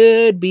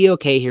should be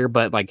okay here,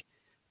 but like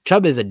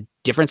Chubb is a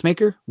difference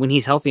maker when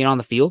he's healthy and on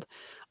the field.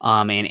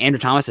 And Andrew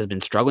Thomas has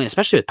been struggling,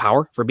 especially with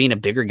power for being a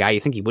bigger guy. You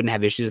think he wouldn't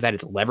have issues with that.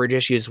 It's leverage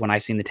issues when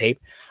I've seen the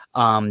tape.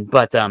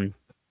 But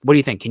what do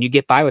you think? Can you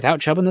get by without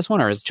Chubb in this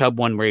one? Or is Chubb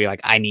one where you're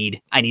like, I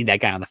need that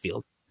guy on the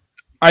field?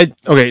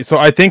 So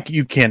I think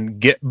you can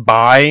get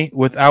by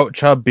without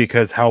Chubb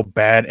because how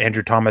bad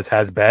Andrew Thomas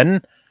has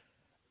been.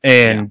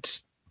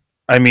 And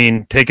I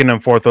mean, taking him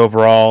 4th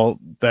overall,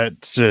 that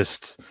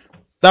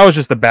was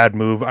just a bad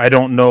move. I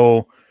don't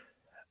know.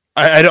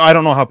 I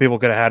don't know how people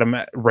could have had him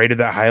rated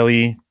that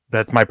highly.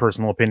 That's my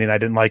personal opinion. I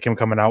didn't like him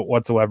coming out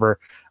whatsoever.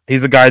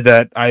 He's a guy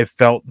that I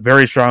felt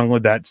very strongly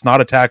that's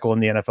not a tackle in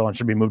the NFL and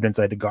should be moved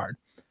inside the guard.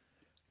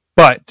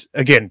 But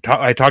again,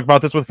 I talked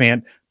about this with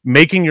Fant,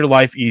 making your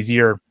life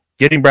easier,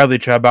 getting Bradley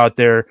Chubb out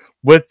there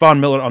with Von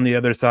Miller on the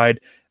other side.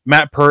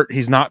 Matt Pert,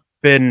 he's not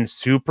been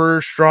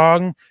super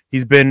strong.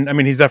 He's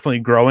definitely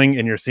growing,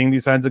 and you're seeing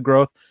these signs of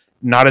growth.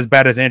 Not as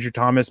bad as Andrew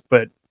Thomas,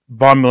 but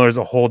Von Miller is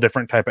a whole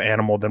different type of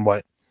animal than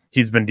what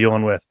he's been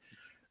dealing with.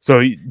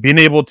 So being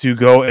able to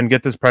go and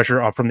get this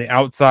pressure off from the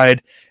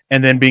outside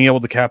and then being able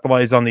to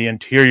capitalize on the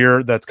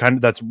interior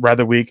that's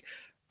rather weak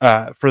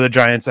for the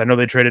Giants. I know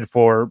they traded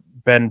for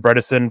Ben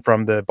Bredesen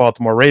from the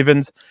Baltimore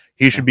Ravens.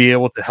 He should be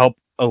able to help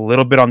a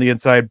little bit on the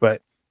inside,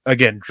 but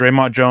again,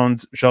 Draymond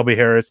Jones, Shelby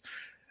Harris,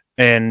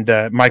 and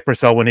Mike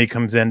Purcell when he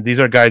comes in, these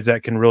are guys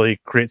that can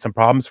really create some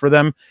problems for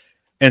them.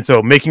 And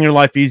so making your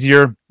life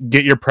easier,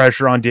 get your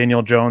pressure on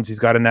Daniel Jones. He's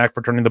got a knack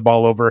for turning the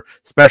ball over,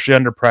 especially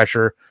under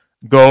pressure.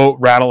 Go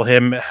rattle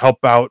him,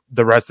 help out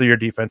the rest of your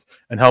defense,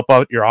 and help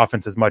out your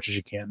offense as much as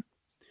you can.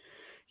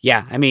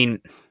 Yeah, I mean,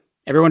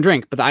 everyone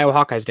drink, but the Iowa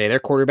Hawkeyes day, their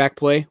quarterback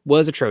play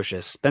was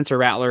atrocious. Spencer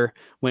Rattler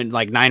went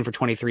like 9 for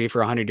 23 for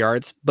 100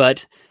 yards,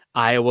 but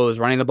Iowa was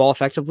running the ball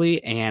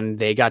effectively, and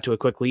they got to a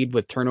quick lead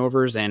with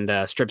turnovers and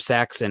strip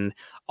sacks and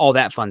all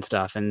that fun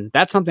stuff. And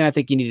that's something I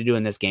think you need to do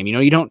in this game.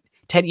 You don't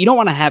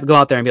want to go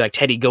out there and be like,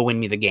 Teddy, go win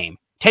me the game.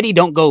 Teddy,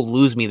 don't go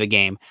lose me the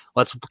game.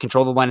 Let's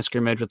control the line of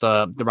scrimmage with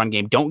the run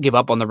game. Don't give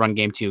up on the run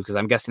game too, because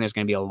I'm guessing there's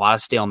going to be a lot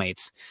of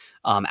stalemates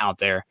out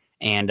there,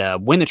 and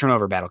win the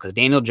turnover battle. Because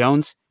Daniel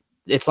Jones,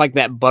 it's like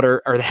that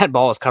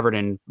ball is covered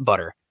in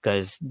butter,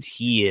 because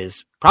he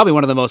is probably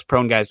one of the most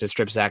prone guys to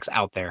strip sacks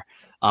out there.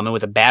 And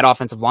with a bad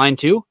offensive line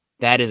too,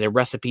 that is a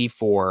recipe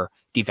for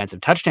defensive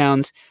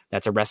touchdowns.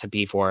 That's a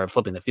recipe for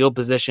flipping the field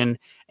position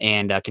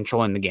and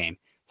controlling the game.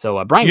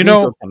 So Brian,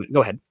 go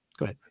ahead.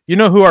 You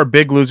know who are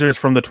big losers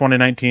from the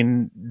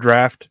 2019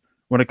 draft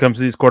when it comes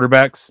to these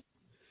quarterbacks?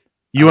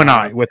 You and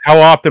I, with how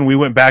often we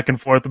went back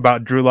and forth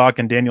about Drew Lock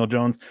and Daniel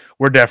Jones,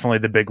 we're definitely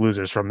the big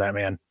losers from that,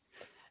 man.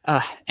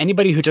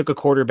 Anybody who took a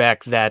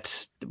quarterback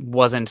that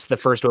wasn't the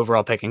first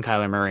overall pick in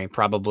Kyler Murray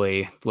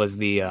probably was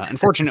the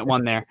unfortunate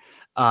one there.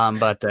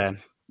 But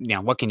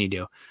what can you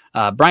do?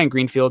 Brian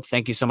Greenfield,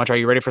 thank you so much. Are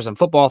you ready for some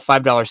football?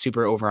 $5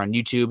 super over on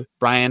YouTube.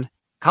 Brian,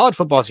 college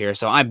football's here,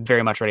 so I'm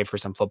very much ready for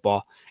some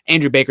football.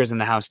 Andrew Baker's in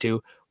the house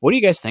too. What do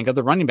you guys think of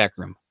the running back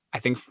room? I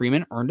think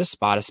Freeman earned a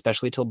spot,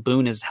 especially till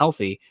Boone is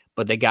healthy,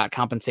 but they got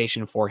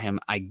compensation for him,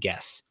 I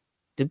guess.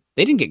 They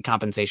didn't get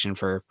compensation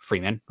for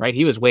Freeman, right?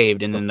 He was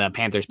waived, and then the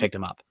Panthers picked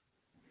him up.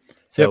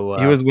 So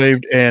he was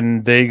waived,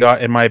 and they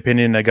got, in my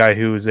opinion, a guy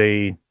who's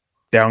a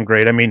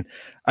downgrade. I mean,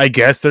 I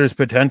guess there's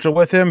potential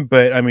with him,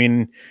 but I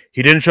mean,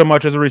 he didn't show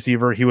much as a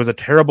receiver. He was a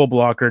terrible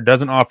blocker,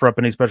 doesn't offer up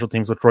any special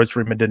teams, which Royce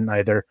Freeman didn't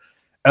either.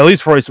 At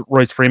least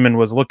Royce Freeman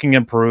was looking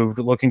improved,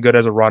 looking good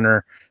as a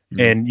runner,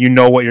 and you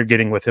know what you're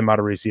getting with him out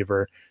of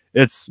receiver.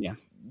 It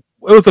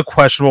was a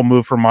questionable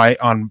move from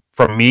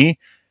me.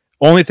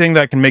 Only thing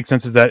that can make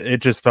sense is that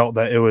it just felt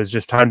that it was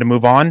just time to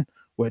move on,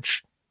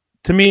 which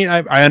to me,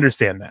 I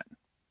understand that.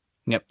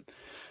 Yep.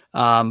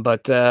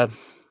 But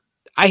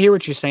I hear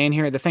what you're saying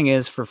here. The thing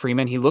is, for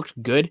Freeman, he looked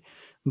good,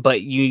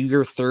 but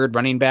your third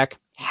running back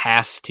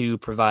has to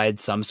provide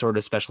some sort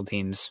of special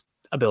teams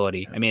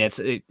ability. I mean, it's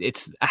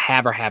a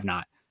have or have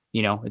not.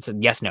 It's a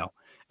yes, no.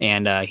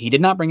 And he did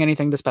not bring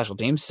anything to special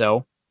teams,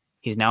 so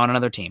he's now on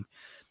another team.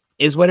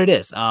 Is what it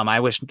is. I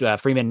wish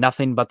Freeman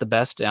nothing but the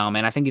best, and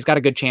I think he's got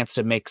a good chance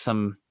to make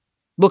some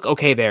look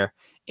okay there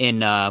in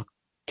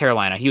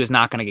Carolina. He was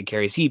not going to get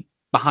carries. He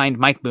behind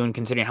Mike Boone,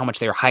 considering how much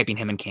they were hyping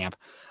him in camp,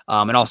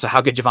 and also how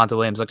good Javonte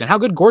Williams looked and how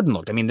good Gordon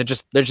looked. I mean,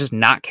 they're just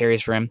not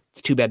carries for him.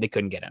 It's too bad they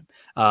couldn't get him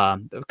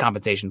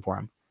compensation for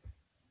him.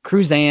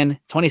 Cruzan,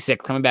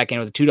 26, coming back in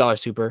with a $2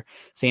 super,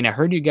 saying, I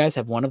heard you guys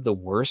have one of the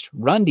worst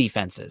run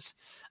defenses.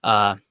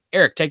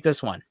 Eric, take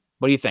this one.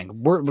 What do you think?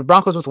 We're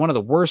Broncos with one of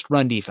the worst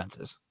run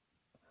defenses.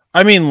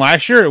 I mean,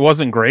 last year it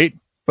wasn't great,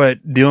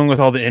 but dealing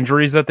with all the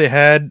injuries that they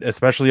had,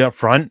 especially up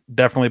front,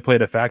 definitely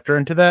played a factor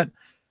into that.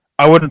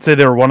 I wouldn't say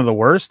they were one of the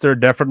worst. They're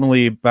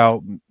definitely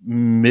about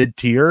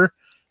mid-tier,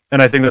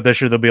 and I think that this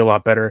year they'll be a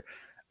lot better.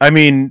 I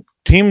mean,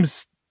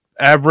 teams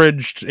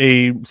averaged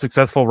a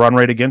successful run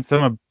rate against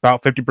them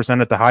about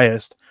 50% at the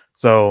highest.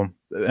 So,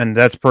 and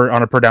that's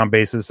on a per down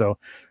basis. So,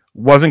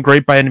 wasn't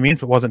great by any means,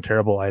 but wasn't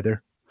terrible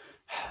either.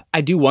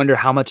 I do wonder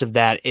how much of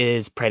that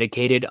is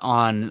predicated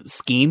on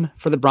scheme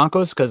for the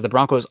Broncos, because the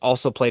Broncos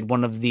also played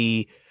one of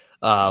the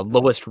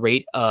lowest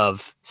rate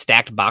of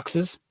stacked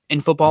boxes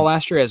in football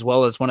last year, as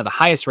well as one of the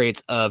highest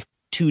rates of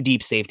 2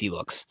 deep safety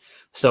looks.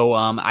 So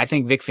I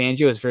think Vic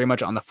Fangio is very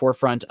much on the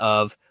forefront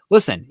of,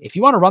 listen, if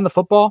you want to run the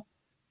football,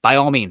 by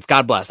all means,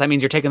 God bless. That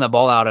means you're taking the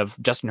ball out of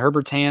Justin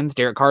Herbert's hands,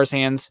 Derek Carr's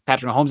hands,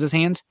 Patrick Mahomes'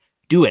 hands.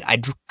 Do it.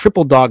 I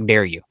triple dog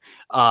dare you.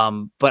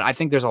 But I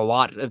think there's a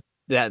lot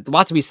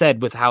to be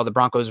said with how the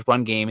Broncos'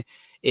 run game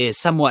is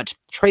somewhat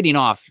trading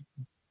off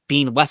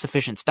being less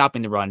efficient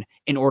stopping the run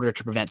in order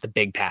to prevent the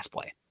big pass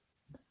play.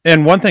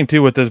 And one thing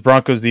too with this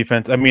Broncos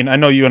defense, I mean, I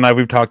know you and I,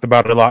 we've talked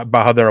about it a lot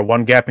about how they're a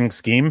one gapping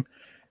scheme.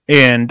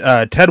 And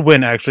Ted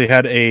Wynn actually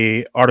had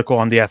a article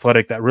on The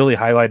Athletic that really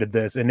highlighted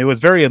this, and it was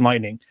very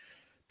enlightening.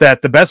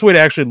 That the best way to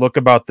actually look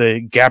about the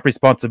gap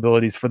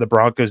responsibilities for the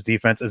Broncos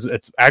defense is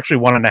it's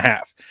actually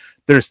 1.5.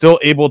 They're still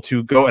able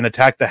to go and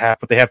attack the half,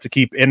 but they have to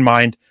keep in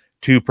mind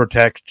to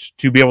protect,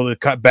 to be able to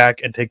cut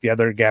back and take the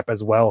other gap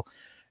as well.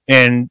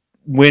 And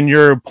when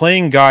you're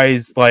playing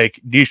guys like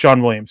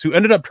Deshaun Williams, who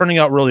ended up turning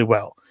out really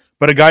well,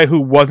 but a guy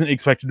who wasn't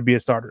expected to be a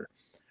starter,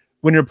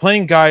 when you're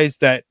playing guys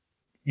that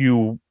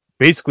you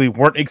basically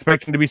weren't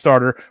expecting to be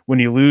starter, when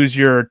you lose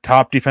your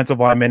top defensive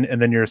lineman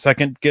and then your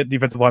second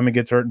defensive lineman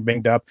gets hurt and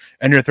banged up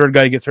and your third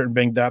guy gets hurt and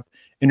banged up,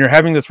 and you're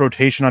having this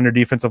rotation on your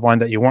defensive line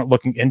that you weren't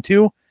looking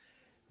into,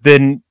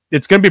 then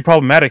it's going to be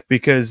problematic,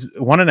 because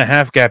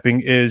 1.5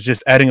 gapping is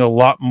just adding a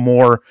lot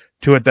more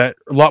to it, that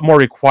a lot more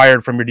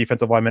required from your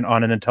defensive lineman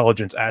on an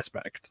intelligence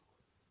aspect.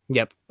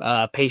 Yep.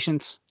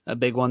 Patience, a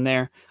big one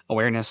there,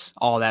 awareness,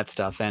 all that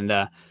stuff.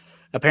 And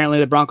apparently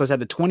the Broncos had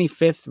the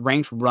 25th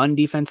ranked run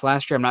defense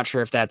last year. I'm not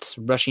sure if that's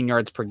rushing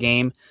yards per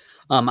game.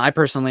 I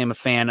personally am a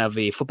fan of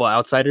the Football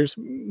Outsiders,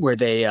 where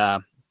they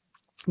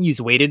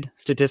use weighted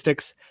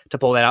statistics to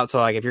pull that out. So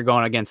like if you're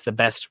going against the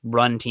best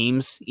run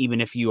teams, even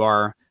if you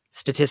are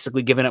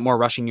statistically giving up more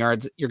rushing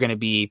yards, you're going to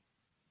be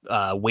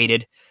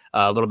weighted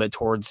a little bit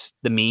towards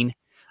the mean.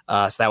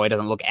 So that way it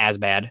doesn't look as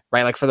bad,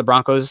 right? Like for the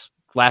Broncos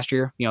last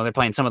year, you know, they're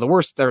playing some of the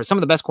worst, or some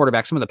of the best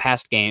quarterbacks, some of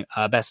the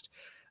best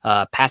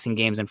passing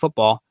games in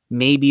football.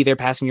 Maybe their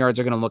passing yards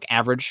are going to look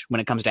average when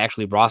it comes to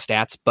actually raw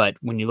stats, but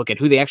when you look at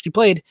who they actually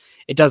played,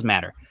 it does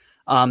matter.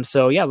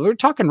 So yeah, we're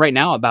talking right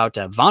now about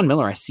Von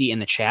Miller. I see in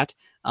the chat.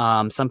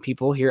 Some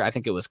people here, I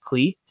think it was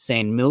Clee,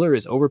 saying Miller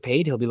is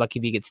overpaid. He'll be lucky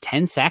if he gets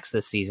 10 sacks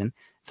this season.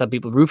 Some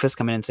people, Rufus,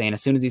 coming in saying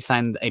as soon as he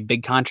signed a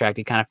big contract,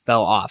 he kind of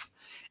fell off.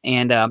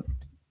 And I'm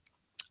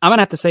going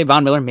to have to say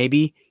Von Miller,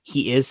 maybe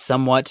he is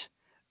somewhat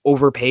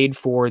overpaid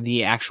for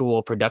the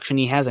actual production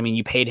he has. I mean,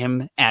 you paid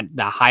him at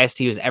the highest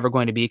he was ever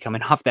going to be,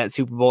 coming off that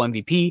Super Bowl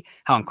MVP,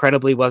 how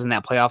incredible he was in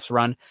that playoffs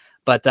run.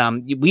 But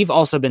we've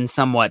also been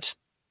somewhat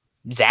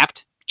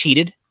zapped,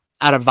 cheated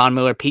out of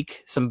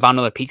some Von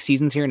Miller peak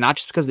seasons here, not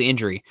just because of the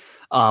injury,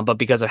 but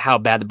because of how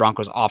bad the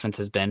Broncos offense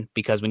has been.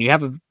 Because when you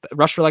have a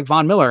rusher like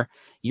Von Miller,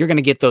 you're going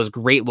to get those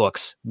great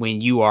looks when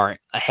you are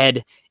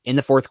ahead in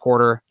the fourth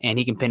quarter and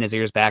he can pin his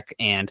ears back.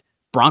 And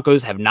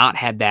Broncos have not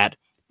had that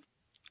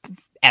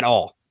at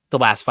all the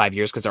last 5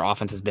 years because their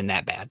offense has been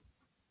that bad.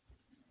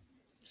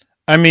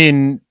 I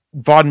mean,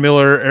 Von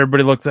Miller,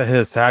 everybody looks at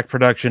his sack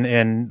production,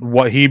 and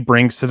what he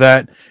brings to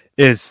that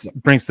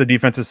brings to the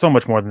defense is so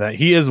much more than that.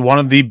 He is one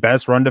of the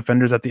best run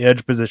defenders at the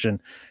edge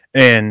position.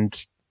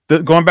 And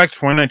going back to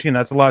 2019,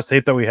 that's the last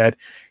tape that we had.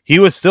 He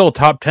was still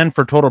top 10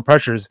 for total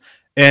pressures.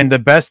 And the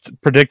best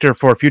predictor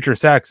for future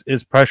sacks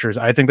is pressures.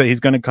 I think that he's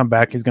going to come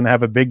back. He's going to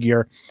have a big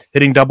year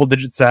hitting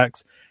double-digit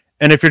sacks.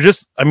 And if you're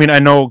I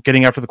know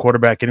getting after the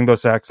quarterback, getting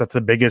those sacks, that's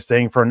the biggest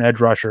thing for an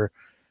edge rusher.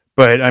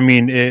 But I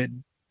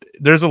mean,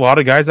 there's a lot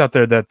of guys out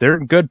there that they're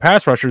good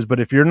pass rushers, but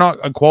if you're not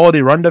a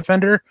quality run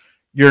defender,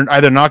 you're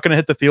either not going to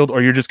hit the field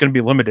or you're just going to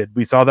be limited.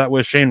 We saw that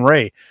with Shane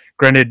Ray.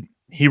 Granted,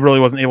 he really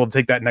wasn't able to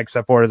take that next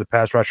step forward as a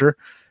pass rusher,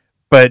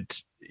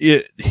 but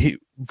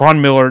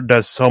Von Miller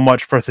does so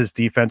much for his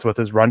defense with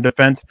his run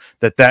defense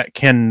that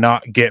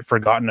cannot get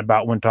forgotten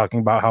about when talking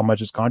about how much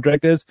his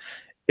contract is.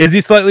 Is he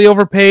slightly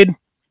overpaid?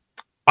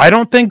 I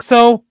don't think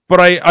so, but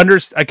I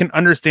can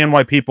understand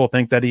why people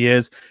think that he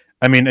is.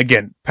 I mean,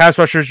 again, pass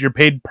rushers, you're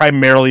paid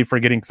primarily for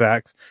getting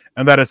sacks,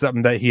 and that is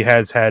something that he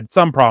has had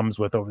some problems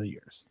with over the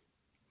years.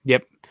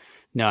 Yep.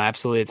 No,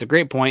 absolutely. It's a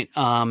great point.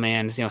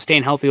 And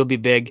staying healthy will be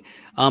big.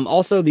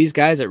 Also, these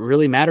guys, it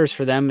really matters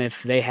for them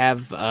if they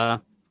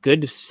have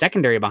good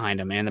secondary behind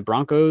them. And the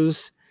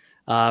Broncos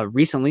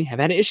recently have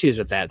had issues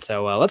with that.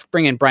 So let's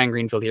bring in Brian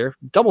Greenfield here.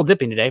 Double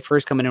dipping today.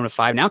 First coming in with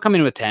 5, now coming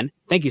in with 10.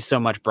 Thank you so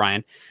much,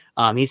 Brian.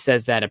 He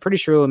says that I'm pretty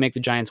sure we'll make the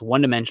Giants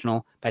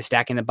one-dimensional by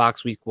stacking the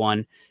box week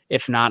 1.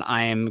 If not,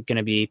 I am going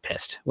to be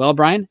pissed. Well,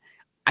 Brian,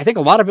 I think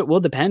a lot of it will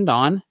depend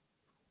on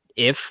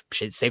if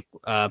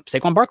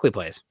Saquon Barkley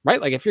plays, right?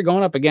 Like if you're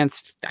going up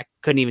against, I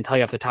couldn't even tell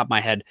you off the top of my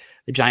head,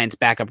 the Giants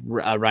backup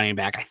running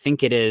back. I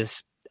think it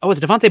is. Oh, it's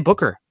Devontae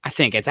Booker. I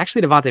think it's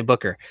actually Devontae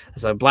Booker.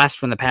 It's a blast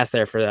from the past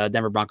there for the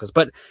Denver Broncos.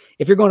 But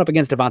if you're going up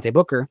against Devontae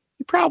Booker,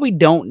 you probably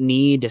don't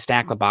need to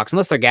stack the box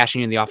unless they're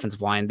gashing you in the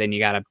offensive line. Then you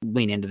got to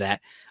lean into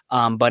that.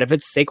 But if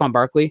it's Saquon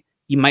Barkley,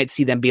 you might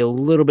see them be a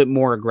little bit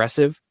more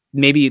aggressive.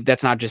 Maybe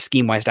that's not just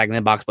scheme-wise stacking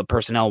the box, but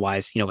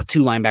personnel-wise, with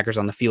 2 linebackers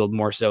on the field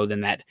more so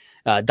than that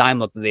dime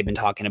look that they've been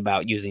talking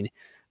about using.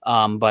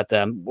 What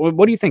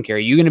do you think here? Are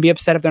you going to be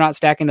upset if they're not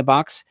stacking the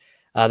box?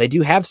 They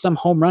do have some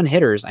home run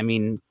hitters. I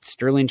mean,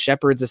 Sterling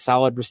Shepard's a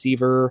solid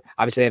receiver.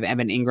 Obviously, they have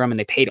Evan Ingram, and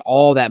they paid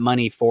all that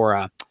money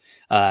for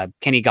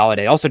Kenny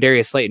Golladay. Also,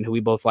 Darius Slayton, who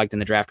we both liked in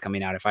the draft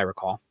coming out, if I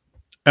recall.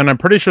 And I'm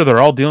pretty sure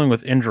they're all dealing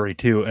with injury,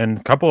 too. And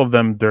a couple of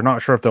them, they're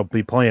not sure if they'll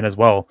be playing as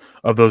well,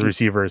 of those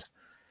receivers.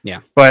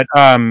 Yeah. But,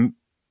 I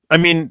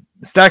mean,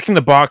 stacking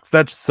the box,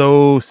 that's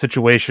so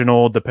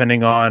situational,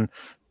 depending on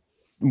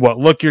what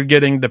look you're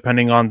getting,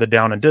 depending on the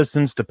down and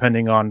distance,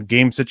 depending on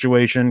game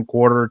situation,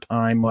 quarter,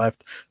 time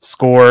left,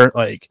 score.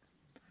 Like,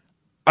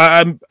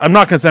 I'm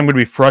not going to say I'm going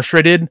to be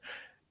frustrated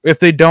if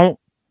they don't,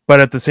 but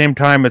at the same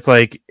time, it's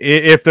like,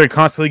 if they're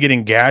constantly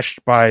getting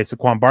gashed by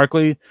Saquon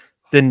Barkley,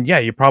 then yeah,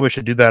 you probably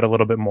should do that a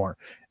little bit more.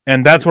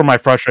 And that's where my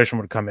frustration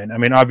would come in. I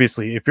mean,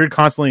 obviously, if you're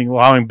constantly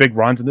allowing big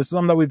runs, and this is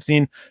something that we've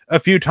seen a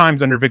few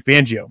times under Vic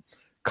Fangio,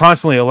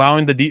 constantly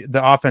allowing the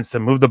offense to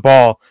move the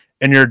ball,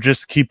 and you're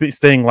just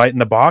staying light in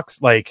the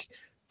box, like,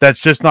 that's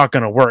just not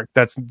going to work.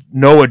 That's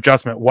no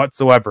adjustment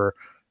whatsoever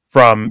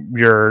from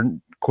your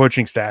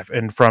coaching staff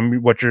and from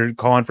what you're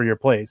calling for your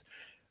plays.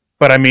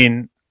 But I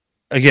mean,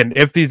 again,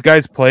 if these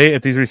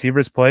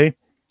receivers play,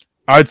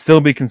 I'd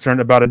still be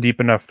concerned about a deep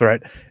enough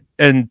threat.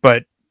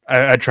 But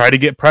I try to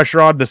get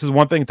pressure on. This is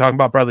one thing talking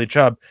about Bradley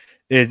Chubb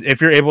is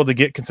if you're able to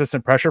get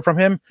consistent pressure from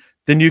him,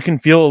 then you can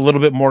feel a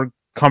little bit more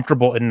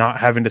comfortable in not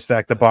having to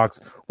stack the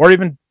box, or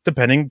even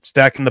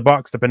stacking the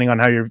box, depending on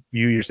how you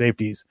view your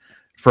safeties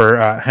for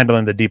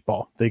handling the deep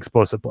ball, the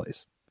explosive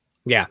plays.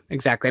 Yeah,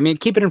 exactly. I mean,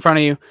 keep it in front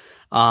of you,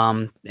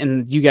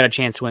 and you got a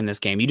chance to win this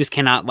game. You just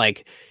cannot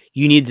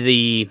you need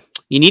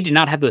to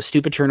not have those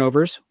stupid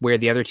turnovers where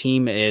the other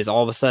team is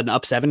all of a sudden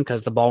up 7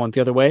 because the ball went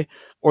the other way,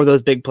 or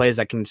those big plays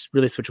that can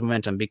really switch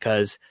momentum.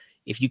 Because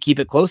if you keep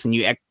it close, and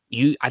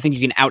I think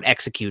you can out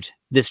execute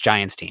this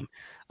Giants team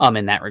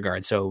in that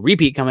regard. So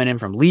repeat coming in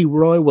from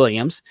Leroy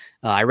Williams.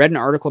 I read an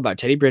article about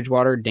Teddy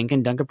Bridgewater dink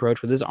and dunk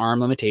approach with his arm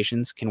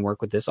limitations can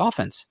work with this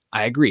offense.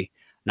 I agree.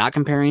 Not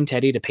comparing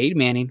Teddy to Peyton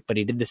Manning, but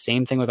he did the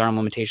same thing with arm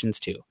limitations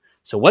too.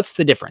 So what's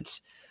the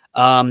difference?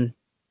 I'm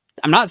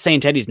not saying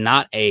Teddy's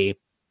not a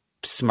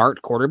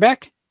smart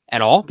quarterback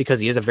at all, because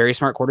he is a very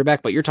smart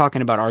quarterback, but you're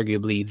talking about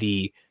arguably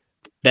the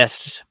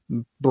best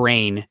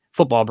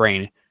football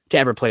brain to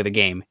ever play the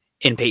game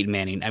in Peyton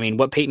Manning. I mean,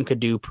 what Peyton could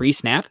do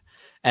pre-snap,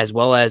 as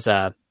well as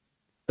the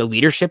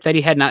leadership that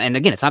he had. And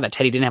again, it's not that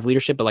Teddy didn't have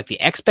leadership, but like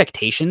the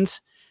expectations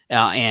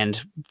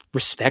and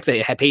respect that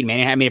had Peyton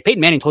Manning. I mean, if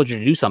Peyton Manning told you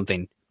to do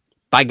something,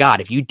 by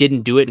God, if you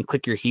didn't do it and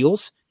click your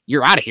heels,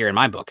 you're out of here in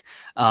my book.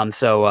 That's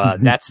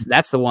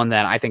the one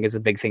that I think is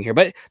a big thing here.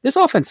 But this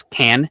offense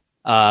can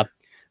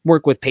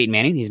work with Peyton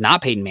Manning. He's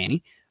not Peyton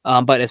Manning.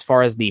 But as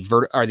far as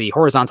the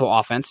horizontal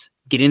offense,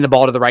 getting the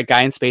ball to the right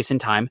guy in space and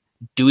time,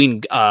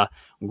 doing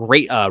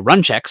great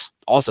run checks.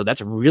 Also,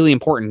 that's really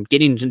important.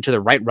 Getting into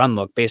the right run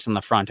look based on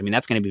the front. I mean,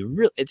 that's going to be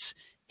real. It's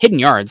hidden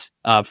yards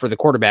for the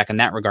quarterback in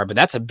that regard, but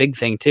that's a big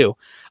thing too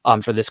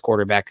for this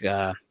quarterback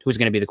who's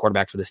going to be the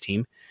quarterback for this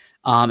team.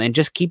 And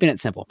just keeping it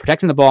simple,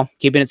 protecting the ball,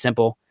 keeping it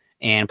simple,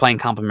 and playing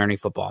complementary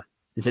football.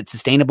 Is it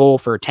sustainable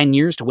for 10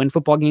 years to win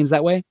football games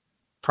that way?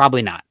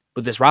 Probably not.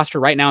 With this roster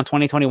right now in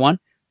 2021,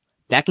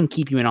 that can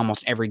keep you in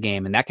almost every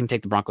game, and that can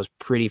take the Broncos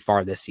pretty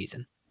far this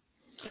season.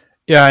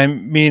 Yeah, I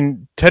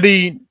mean,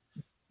 Teddy,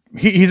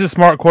 he's a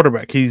smart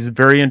quarterback. He's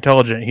very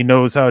intelligent. He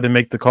knows how to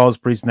make the calls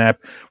pre-snap.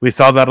 We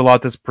saw that a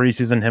lot this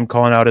preseason, him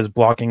calling out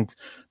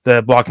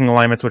the blocking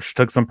alignments, which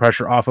took some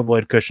pressure off of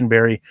Lloyd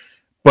Cushenberry.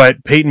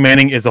 But Peyton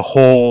Manning is a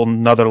whole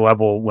nother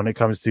level when it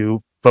comes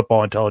to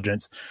football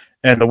intelligence.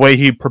 And the way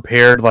he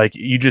prepared,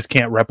 you just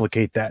can't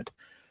replicate that.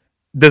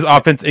 This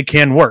offense, it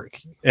can work.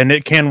 And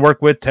it can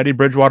work with Teddy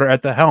Bridgewater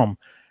at the helm.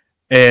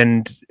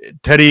 And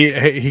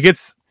Teddy,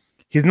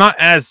 he's not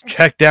as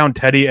checked down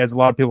Teddy as a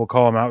lot of people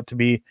call him out to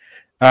be.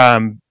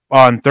 On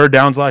third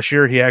downs last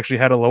year, he actually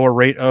had a lower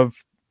rate of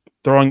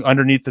throwing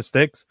underneath the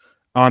sticks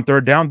on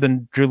third down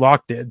than Drew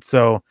Lock did.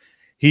 So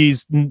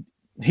he's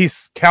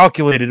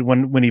calculated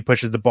when he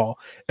pushes the ball.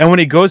 And when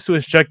he goes to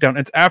his check down,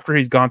 it's after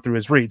he's gone through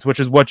his reads, which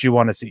is what you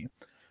want to see.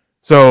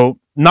 So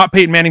not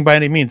Peyton Manning by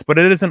any means, but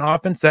it is an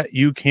offense that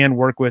you can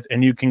work with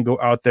and you can go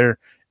out there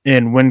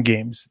and win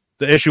games.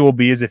 The issue will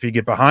be is if you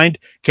get behind,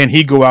 can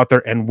he go out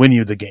there and win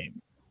you the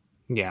game?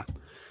 Yeah,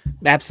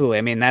 absolutely.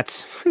 I mean,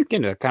 that's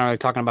again, kind of like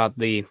talking about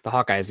the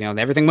Hawkeyes.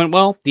 Everything went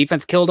well.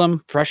 Defense killed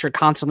them. Pressure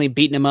constantly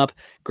beating them up.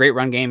 Great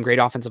run game. Great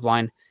offensive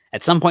line.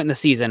 At some point in the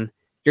season,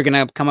 you're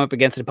going to come up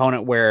against an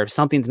opponent where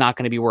something's not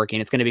going to be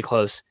working. It's going to be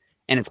close.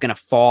 and it's going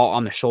to fall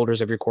on the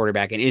shoulders of your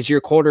quarterback. And is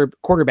your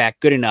quarterback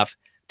good enough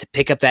to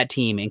pick up that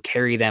team and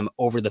carry them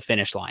over the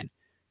finish line?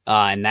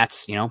 And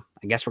that's, I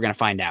guess we're going to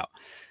find out.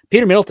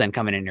 Peter Middleton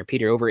coming in here.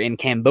 Peter over in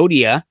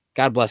Cambodia.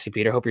 God bless you,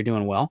 Peter. Hope you're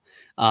doing well.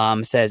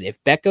 Says,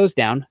 if Beck goes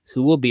down,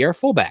 who will be our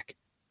fullback?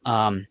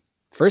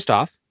 First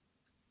off,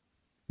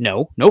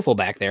 no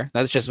fullback there.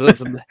 That's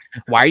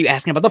why are you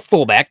asking about the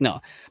fullback? No,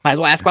 might as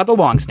well ask about the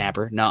long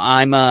snapper.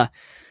 No,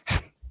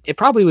 it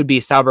probably would be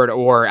Saubert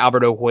or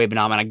Alberto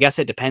Huebenam, and I guess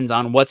it depends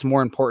on what's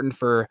more important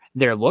for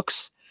their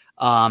looks.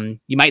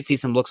 You might see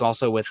some looks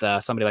also with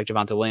somebody like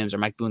Javonte Williams or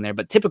Mike Boone there,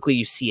 but typically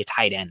you see a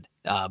tight end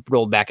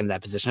rolled back into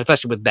that position,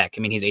 especially with Beck.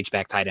 I mean, he's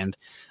H-back tight end,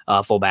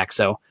 fullback.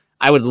 So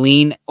I would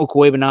lean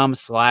Okuebenam /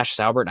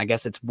 Saubert, and I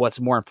guess it's what's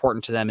more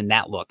important to them in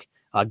that look.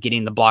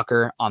 Getting the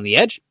blocker on the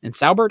edge and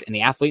Saubert and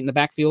the athlete in the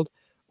backfield,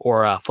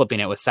 or flipping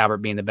it with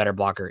Saubert being the better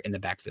blocker in the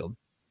backfield.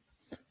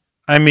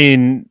 I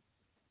mean,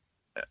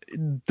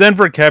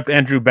 Denver kept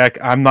Andrew Beck.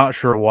 I'm not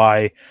sure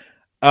why.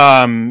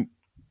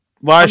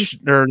 Last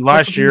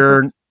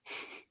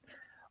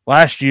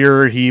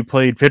year he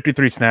played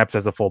 53 snaps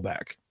as a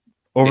fullback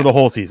over the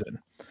whole season.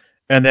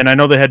 And then I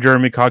know they had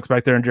Jeremy Cox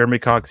back there, and Jeremy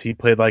Cox, he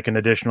played like an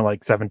additional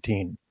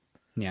 17.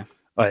 Yeah.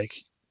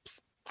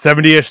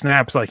 70-ish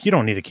snaps. You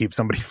don't need to keep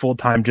somebody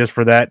full-time just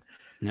for that.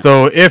 No.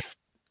 So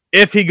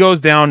if he goes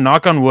down,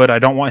 knock on wood, I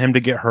don't want him to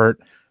get hurt.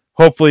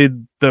 Hopefully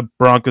the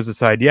Broncos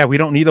decide, we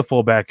don't need a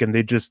fullback, and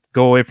they just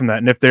go away from that.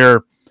 And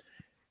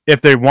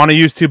if they want to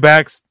use two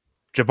backs,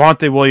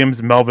 Javonte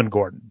Williams, Melvin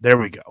Gordon. There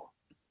we go.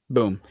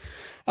 Boom.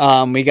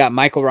 We got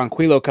Michael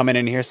Ronquillo coming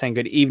in here saying,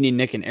 good evening,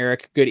 Nick and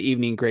Eric. Good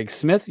evening, Greg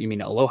Smith. You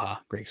mean aloha,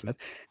 Greg Smith.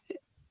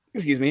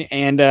 Excuse me.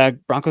 And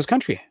Broncos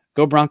country.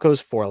 Go Broncos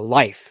for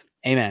life.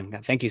 Amen.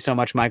 Thank you so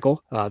much,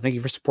 Michael. Thank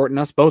you for supporting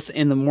us both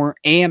in the more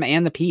AM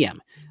and the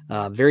PM.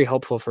 Very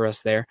helpful for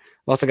us there.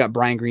 We also got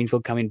Brian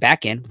Greenfield coming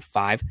back in with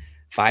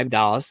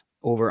 $5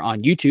 over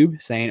on YouTube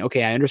saying,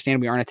 okay, I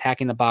understand we aren't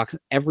attacking the box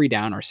every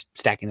down or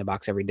stacking the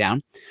box every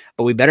down,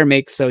 but we better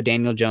make so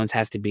Daniel Jones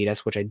has to beat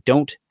us, which I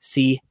don't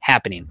see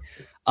happening.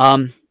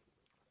 I'm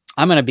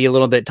going to be a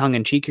little bit tongue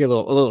in cheek here, a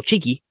little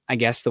cheeky, I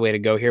guess the way to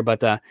go here,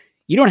 but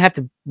you don't have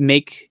to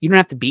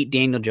beat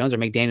Daniel Jones or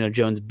make Daniel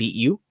Jones beat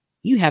you.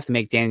 You have to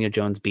make Daniel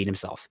Jones beat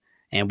himself.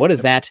 And what is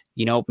that?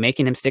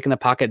 Making him stick in the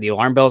pocket. The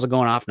alarm bells are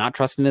going off, not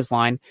trusting his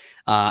line.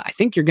 I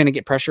think you're going to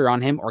get pressure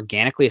on him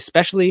organically,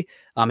 especially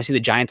I see the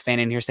Giants fan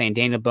in here saying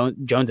Daniel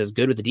Jones is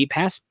good with the deep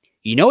pass.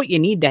 You know what you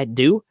need to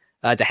do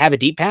to have a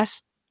deep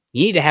pass?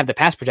 You need to have the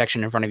pass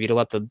protection in front of you to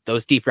let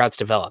those deep routes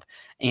develop.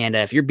 And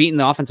if you're beating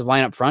the offensive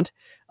line up front,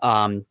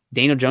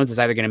 Daniel Jones is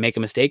either going to make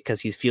a mistake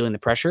because he's feeling the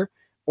pressure,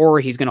 or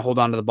he's going to hold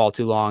on to the ball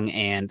too long.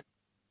 And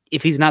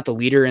if he's not the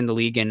leader in the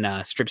league in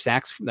strip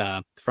sacks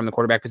from the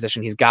quarterback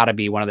position, he's got to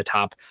be one of the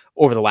top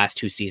over the last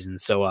 2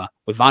 seasons. So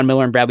with Von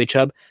Miller and Bradley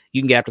Chubb,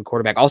 you can get after the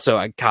quarterback.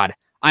 Also, God,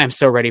 I am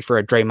so ready for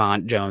a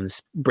Draymond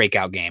Jones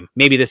breakout game.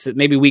 Maybe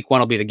week 1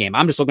 will be the game.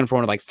 I'm just looking for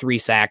one of 3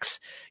 sacks,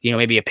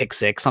 maybe a pick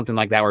 6, something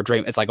like that, where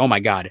it's oh my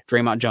God,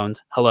 Draymond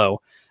Jones,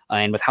 hello.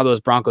 And with how those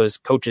Broncos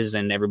coaches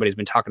and everybody's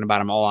been talking about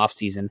him all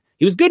offseason,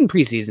 he was good in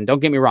preseason,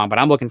 don't get me wrong, but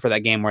I'm looking for that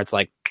game where it's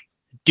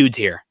dude's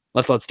here.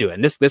 Let's do it.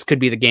 And this could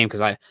be the game,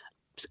 because I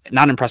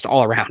not impressed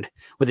all around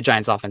with the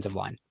Giants offensive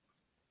line.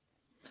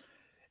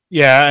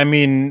 Yeah, I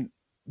mean,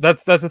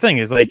 that's the thing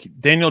is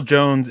Daniel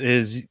Jones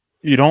is,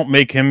 you don't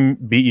make him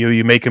beat you.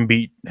 You make him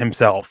beat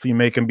himself. You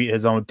make him beat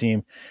his own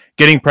team.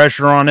 Getting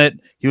pressure on it.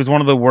 He was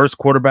one of the worst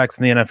quarterbacks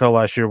in the NFL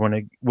last year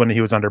when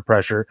he was under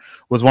pressure.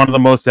 Was one of the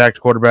most sacked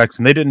quarterbacks,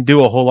 and they didn't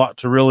do a whole lot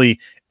to really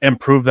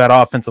improve that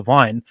offensive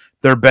line.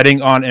 They're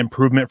betting on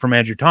improvement from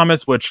Andrew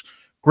Thomas, which,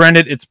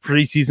 granted, it's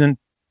preseason,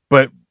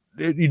 but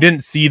you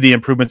didn't see the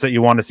improvements that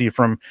you want to see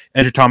from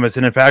Andrew Thomas.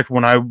 And in fact,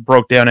 when I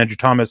broke down Andrew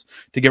Thomas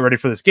to get ready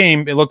for this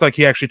game, it looked like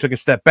he actually took a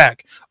step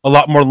back, a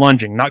lot more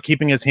lunging, not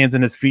keeping his hands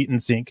and his feet in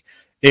sync,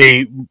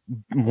 a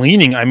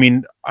leaning. I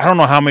mean, I don't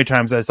know how many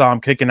times I saw him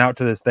kicking out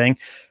to this thing,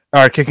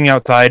 or kicking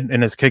outside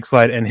in his kick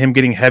slide, and him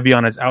getting heavy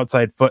on his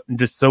outside foot, and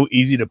just so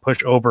easy to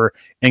push over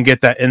and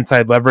get that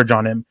inside leverage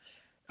on him.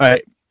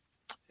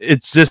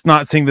 It's just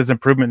not seeing this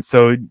improvement.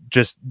 So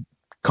just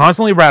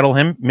constantly rattle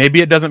him. Maybe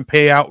it doesn't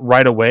pay out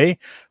right away,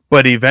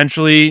 but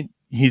eventually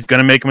he's going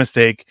to make a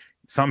mistake.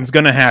 Something's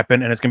going to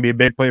happen, and it's going to be a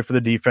big play for the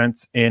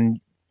defense. And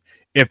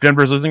if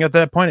Denver's losing at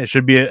that point, it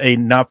should be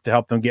enough to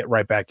help them get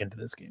right back into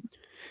this game.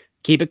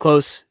 Keep it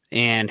close,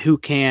 and who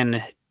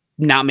can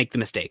not make the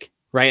mistake,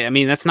 right? I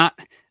mean, that's not,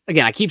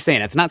 again, I keep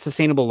saying it's not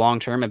sustainable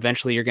long-term.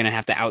 Eventually you're going to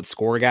have to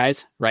outscore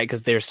guys, right?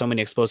 Because there's so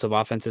many explosive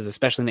offenses,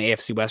 especially in the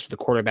AFC West with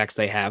the quarterbacks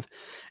they have,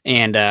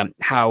 and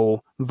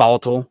how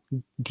volatile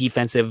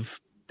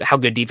how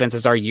good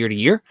defenses are year to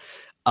year.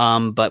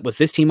 But with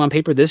this team on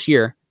paper this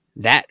year,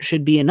 that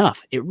should be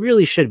enough. It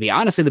really should be.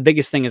 Honestly, the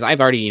biggest thing is I've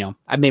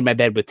made my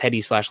bed with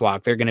Teddy /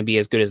 Locke. They're going to be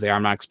as good as they are.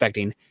 I'm not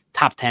expecting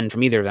top 10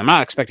 from either of them. I'm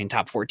not expecting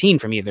top 14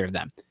 from either of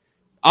them.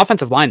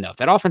 Offensive line, though, if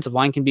that offensive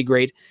line can be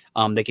great,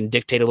 they can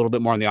dictate a little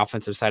bit more on the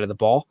offensive side of the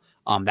ball.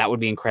 That would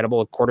be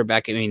incredible. A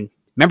quarterback, I mean,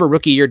 remember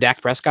rookie year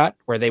Dak Prescott,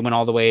 where they went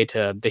all the way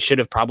to, they should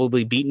have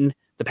probably beaten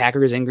the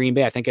Packers in Green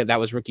Bay. I think that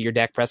was rookie year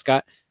Dak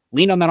Prescott.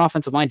 Leaned on that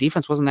offensive line.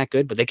 Defense wasn't that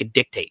good, but they could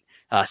dictate.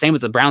 Same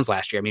with the Browns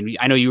last year. I mean,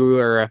 I know you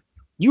were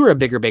a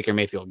bigger Baker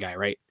Mayfield guy,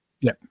 right?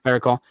 Yeah, if I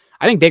recall.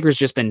 I think Baker's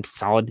just been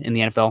solid in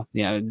the NFL.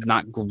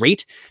 Not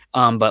great,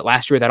 but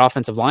last year that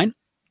offensive line,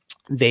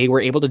 they were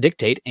able to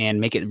dictate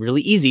and make it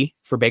really easy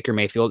for Baker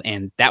Mayfield,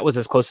 and that was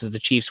as close as the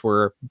Chiefs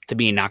were to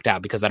being knocked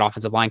out because that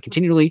offensive line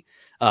continually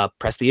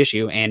pressed the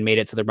issue and made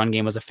it so the run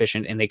game was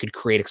efficient and they could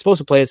create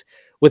explosive plays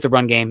with the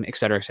run game, et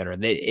cetera, et cetera.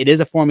 It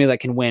is a formula that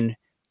can win.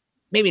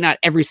 Maybe not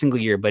every single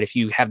year, but if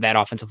you have that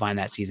offensive line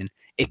that season,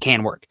 it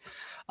can work.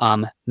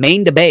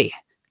 Maine to Bay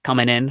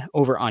coming in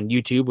over on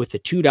YouTube with the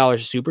 $2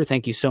 super.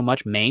 Thank you so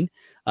much, Maine.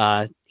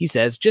 He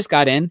says, just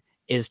got in.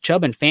 Is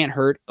Chubb and Fant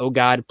hurt? Oh,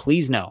 God,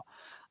 please no.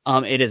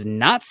 It is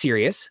not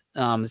serious.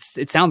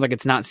 It sounds like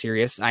it's not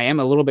serious. I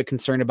am a little bit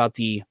concerned about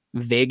the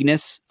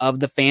vagueness of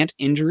the Fant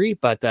injury,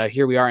 but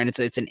here we are, and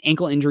it's an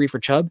ankle injury for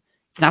Chubb.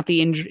 It's not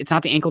the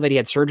ankle that he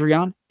had surgery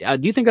on. Do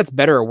you think that's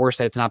better or worse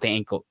that it's not the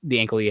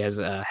ankle he has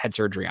had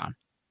surgery on?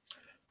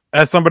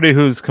 As somebody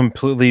who's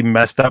completely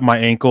messed up my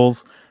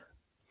ankles,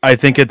 I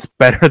think it's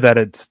better that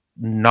it's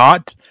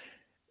not.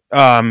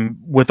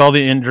 With all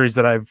the injuries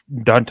that I've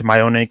done to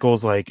my own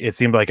ankles, like it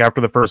seemed like after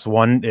the first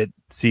one, it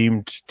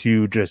seemed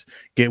to just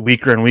get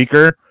weaker and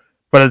weaker.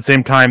 But at the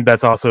same time,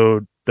 that's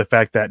also the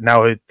fact that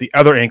now the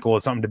other ankle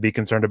is something to be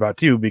concerned about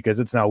too, because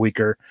it's now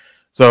weaker.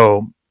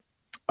 So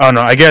I don't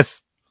know. I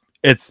guess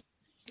it's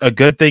a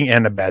good thing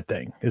and a bad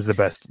thing is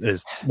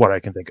what I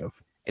can think of.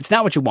 It's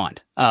not what you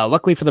want.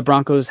 Luckily for the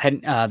Broncos,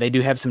 they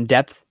do have some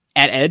depth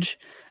at edge.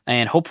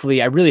 And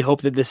hopefully, I really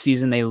hope that this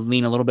season they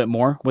lean a little bit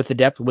more with the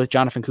depth with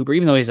Jonathan Cooper,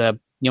 even though he's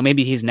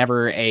maybe he's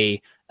never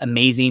a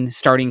amazing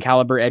starting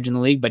caliber edge in the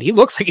league, but he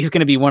looks like he's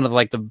going to be one of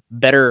like the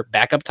better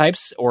backup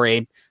types or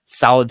a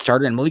solid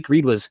starter. And Malik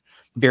Reed was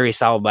very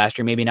solid last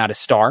year, maybe not a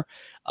star,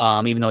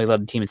 even though he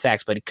led the team in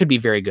sacks, but it could be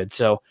very good.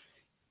 So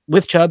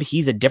with Chubb,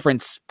 he's a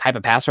different type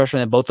of pass rusher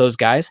than both those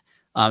guys.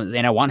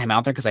 And I want him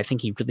out there because I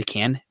think he really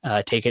can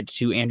take it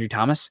to Andrew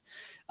Thomas.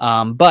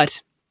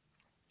 But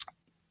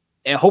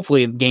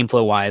hopefully game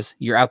flow wise,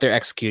 you're out there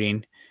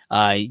executing.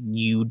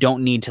 You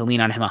don't need to lean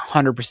on him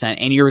 100%,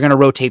 and you're going to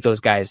rotate those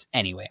guys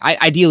anyway.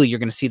 Ideally, you're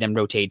going to see them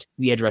rotate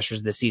the edge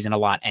rushers this season a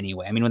lot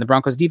anyway. I mean, when the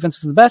Broncos defense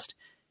was the best,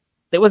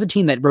 it was a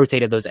team that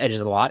rotated those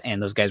edges a lot,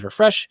 and those guys were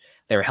fresh.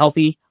 They were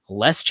healthy,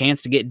 less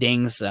chance to get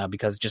dings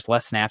because just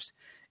less snaps.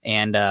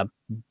 And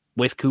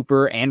with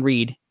Cooper and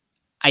Reed,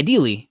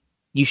 ideally,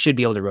 you should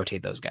be able to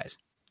rotate those guys.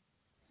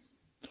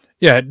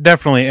 Yeah,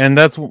 definitely. And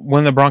that's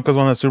when the Broncos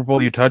won the Super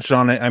Bowl. You touched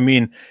on it. I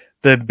mean,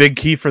 the big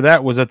key for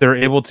that was that they're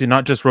able to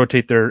not just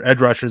rotate their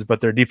edge rushers,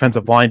 but their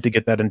defensive line to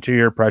get that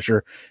interior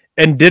pressure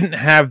and didn't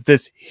have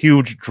this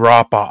huge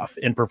drop off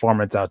in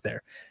performance out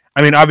there.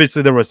 I mean,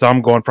 obviously there was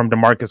some going from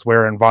DeMarcus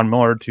Ware and Von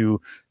Miller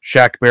to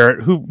Shaq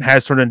Barrett, who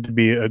has turned into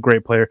be a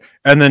great player,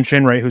 and then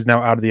Shane Ray, who's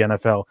now out of the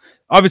NFL.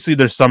 Obviously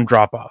there's some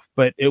drop off,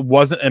 but it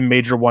wasn't a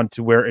major one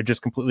to where it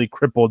just completely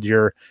crippled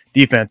your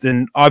defense.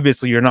 And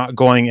obviously you're not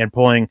going and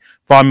pulling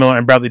Von Miller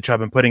and Bradley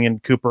Chubb and putting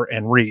in Cooper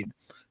and Reed.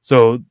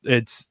 So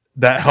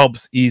that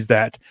helps ease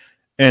that.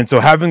 And so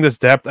having this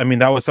depth, I mean,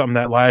 that was something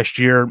that last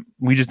year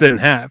we just didn't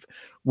have.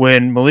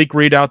 When Malik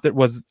Reed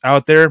was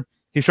out there,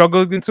 he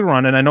struggled against the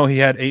run, and I know he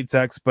had 8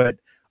 sacks, but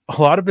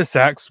a lot of his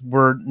sacks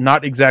were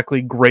not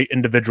exactly great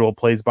individual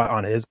plays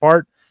on his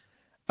part.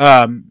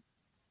 And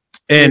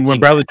when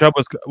Bradley Chubb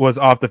was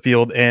off the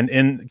field, and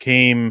in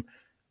came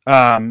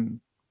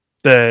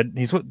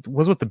he's with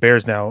the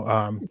Bears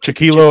now,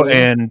 Chiquilo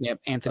and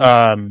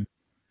Anthony.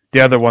 The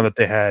other one that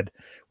they had.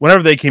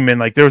 Whenever they came in,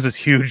 like there was this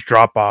huge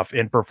drop off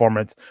in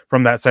performance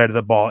from that side of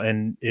the ball,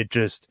 and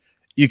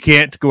you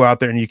can't go out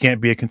there and you can't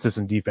be a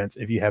consistent defense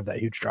if you have that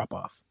huge drop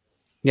off.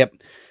 Yep.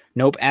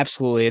 Nope,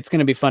 absolutely. It's going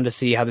to be fun to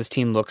see how this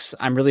team looks.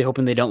 I'm really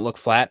hoping they don't look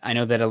flat. I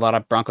know that a lot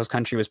of Broncos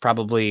country was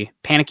probably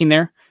panicking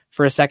there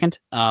for a second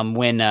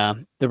when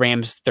the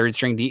Rams' third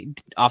string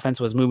offense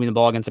was moving the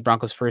ball against the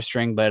Broncos' first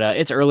string, but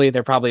it's early.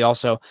 They're probably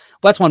also, well,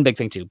 that's one big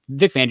thing too.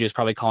 Vic Fangio is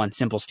probably calling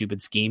simple,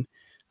 stupid scheme.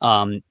 We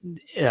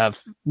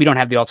don't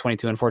have the all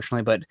 22,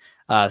 unfortunately,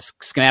 but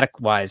schematic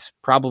wise,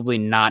 probably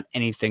not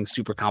anything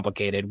super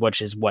complicated,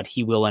 which is what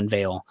he will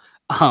unveil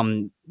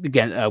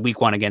again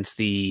week 1 against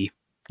the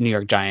New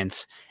York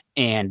Giants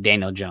and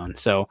Daniel Jones.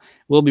 So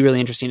will be really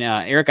interesting.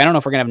 Eric, I don't know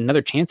if we're gonna have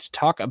another chance to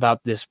talk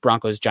about this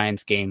Broncos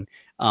Giants game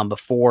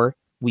before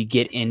we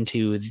get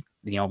into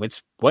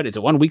it's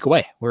 1 week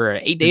away. We're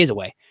 8 days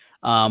away.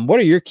 What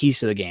are your keys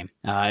to the game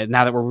now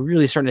that we're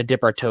really starting to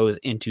dip our toes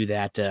into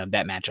that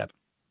matchup?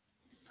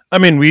 I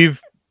mean,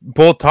 we've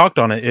both talked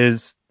on it,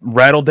 is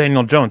rattle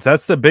Daniel Jones.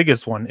 That's the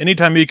biggest one.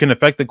 Anytime you can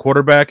affect the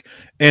quarterback,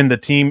 and the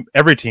team,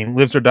 every team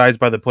lives or dies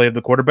by the play of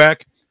the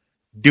quarterback,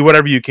 do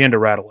whatever you can to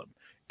rattle him.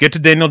 Get to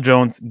Daniel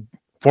Jones,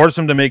 force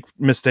him to make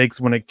mistakes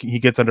when he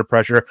gets under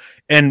pressure,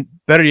 and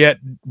better yet,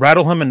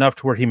 rattle him enough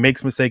to where he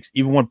makes mistakes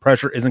even when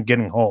pressure isn't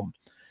getting home.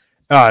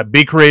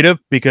 Be creative,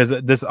 because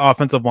this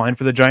offensive line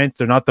for the Giants,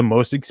 they're not the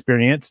most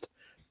experienced,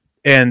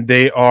 and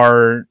they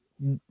are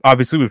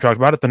obviously we've talked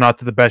about it. They're not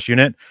the best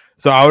unit.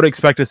 So I would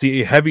expect to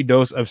see a heavy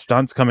dose of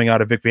stunts coming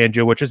out of Vic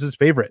Fangio, which is his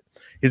favorite.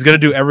 He's going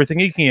to do everything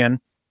he can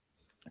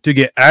to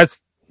get as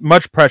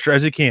much pressure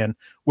as he can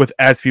with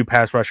as few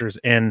pass rushers,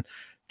 and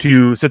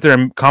to sit there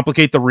and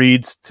complicate the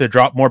reads, to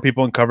drop more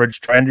people in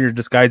coverage, try and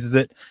disguises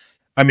it.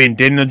 I mean,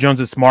 Daniel Jones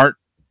is smart,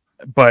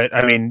 but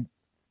I mean,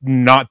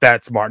 not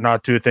that smart,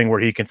 not to a thing where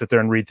he can sit there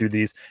and read through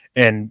these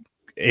and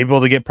able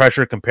to get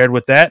pressure. Compared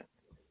with that,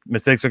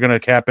 mistakes are going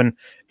to happen.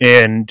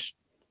 And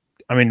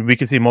I mean, we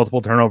can see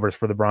multiple turnovers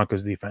for the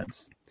Broncos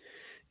defense.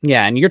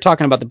 Yeah, and you're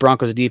talking about the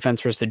Broncos defense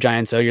versus the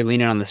Giants, so you're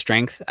leaning on the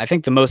strength. I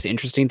think the most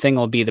interesting thing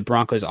will be the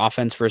Broncos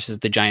offense versus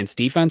the Giants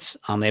defense.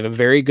 They have a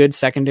very good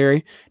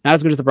secondary, not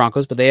as good as the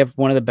Broncos, but they have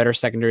one of the better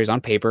secondaries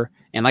on paper.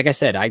 And like I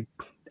said,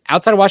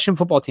 outside of Washington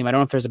football team, I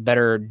don't know if there's a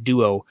better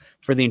duo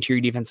for the interior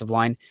defensive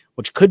line,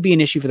 which could be an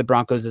issue for the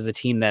Broncos as a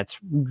team that's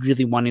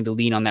really wanting to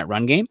lean on that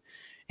run game.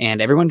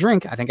 And everyone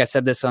drink. I think I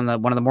said this on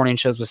one of the morning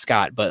shows with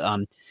Scott,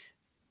 but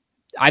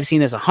I've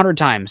seen this 100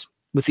 times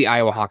with the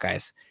Iowa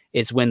Hawkeyes.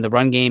 It's when the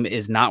run game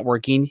is not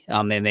working,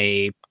 and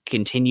they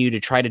continue to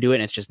try to do it,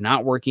 and it's just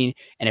not working.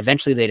 And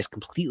eventually they just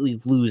completely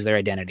lose their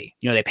identity.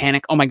 They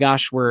panic. Oh my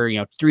gosh,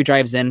 we're 3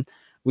 drives in.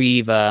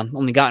 We've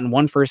only gotten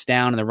 1 first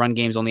down, and the run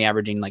game's only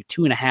averaging like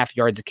 2.5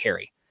 yards a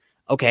carry.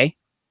 Okay,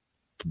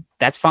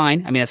 that's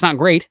fine. I mean, that's not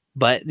great,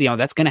 but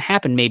that's going to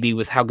happen maybe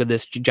with how good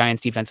this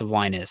Giants defensive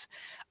line is.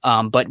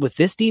 But with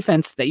this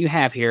defense that you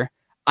have here,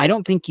 I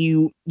don't think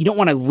you don't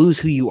want to lose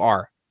who you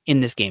are in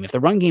this game. If the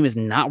run game is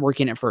not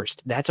working at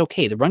first, that's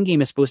okay. The run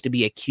game is supposed to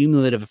be a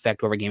cumulative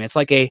effect over game. It's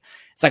like a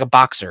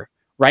boxer,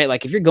 right?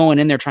 Like if you're going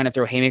in there trying to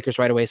throw haymakers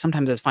right away,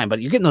 sometimes that's fine,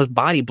 but you're getting those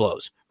body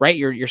blows, right?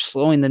 You're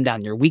slowing them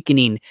down. You're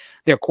weakening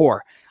their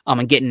core,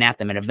 and getting at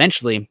them. And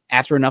eventually,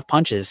 after enough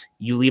punches,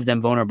 you leave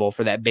them vulnerable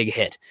for that big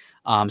hit.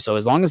 So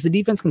as long as the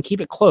defense can keep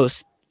it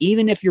close,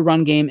 even if your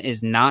run game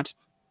is not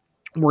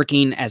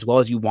working as well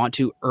as you want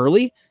to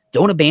early,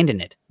 don't abandon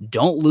it.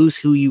 Don't lose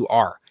who you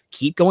are.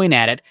 Keep going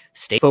at it.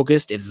 Stay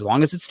focused as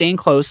long as it's staying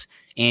close,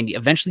 and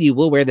eventually you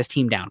will wear this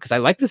team down. Because I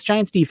like this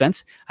Giants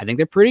defense. I think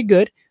they're pretty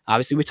good.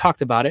 Obviously, we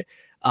talked about it,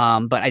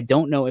 but I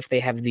don't know if they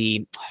have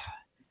the.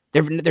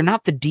 They're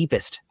not the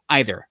deepest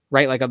either,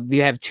 right? Like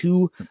you have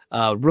 2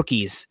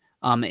 rookies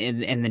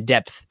in the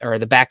depth or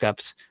the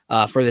backups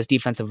for this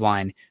defensive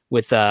line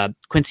with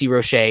Quincy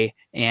Roche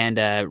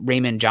and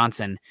Raymond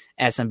Johnson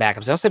as some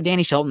backups. I also have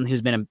Danny Shelton,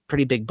 who's been a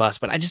pretty big bust,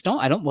 but I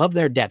don't love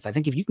their depth. I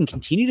think if you can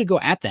continue to go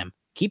at them,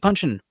 keep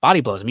punching body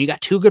blows. I mean, you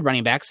got 2 good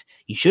running backs.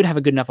 You should have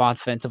a good enough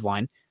offensive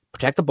line.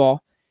 Protect the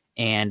ball.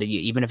 And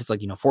even if it's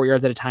like, 4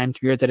 yards at a time,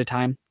 3 yards at a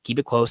time, keep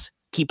it close,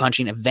 keep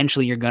punching.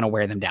 Eventually you're going to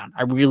wear them down.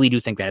 I really do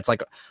think that it's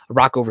like a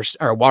rock over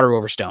or water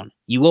over stone.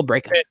 You will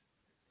break them.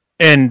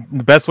 And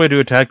the best way to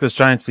attack this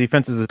Giants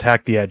defense is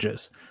attack the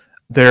edges.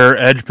 Their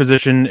edge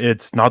position,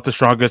 it's not the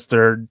strongest.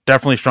 They're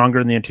definitely stronger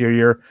in the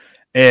interior.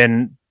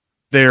 And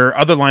their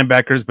other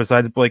linebackers,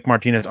 besides Blake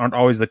Martinez, aren't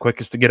always the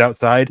quickest to get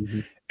outside. Mm-hmm.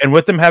 And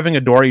with them having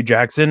Adoree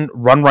Jackson,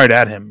 run right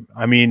at him.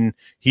 I mean,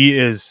 he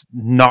is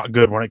not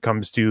good when it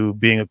comes to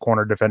being a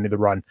corner defending the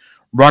run.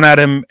 Run at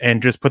him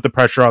and just put the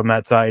pressure on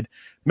that side.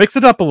 Mix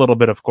it up a little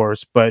bit, of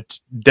course, but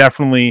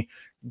definitely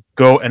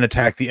go and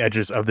attack the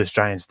edges of this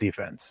Giants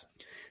defense.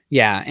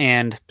 Yeah,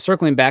 and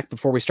circling back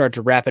before we start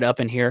to wrap it up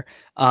in here,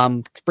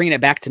 bringing it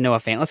back to Noah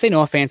Fant. Let's say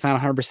Noah Fant's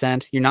not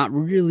 100%. You're not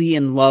really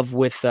in love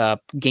with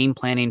game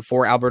planning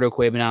for Alberto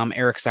Cuebanam,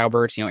 Eric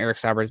Saubert. Eric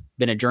Saubert's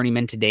been a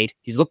journeyman to date.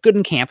 He's looked good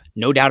in camp,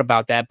 no doubt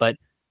about that, but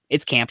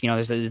it's camp.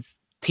 There's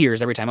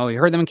tears every time. Oh, we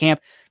heard them in camp,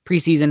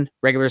 preseason,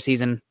 regular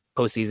season,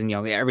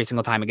 postseason. Every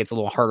single time it gets a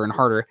little harder and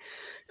harder.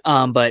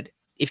 But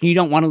if you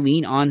don't want to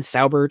lean on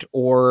Saubert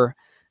or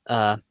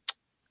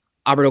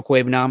Alberto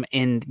Cuebanam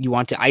and you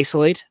want to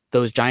isolate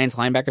those Giants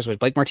linebackers, which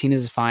Blake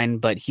Martinez is fine,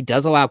 but he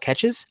does allow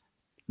catches.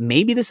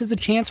 Maybe this is a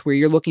chance where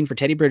you're looking for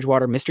Teddy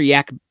Bridgewater, Mr.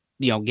 Yak,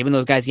 giving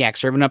those guys yak,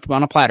 serving up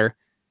on a platter.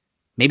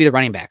 Maybe the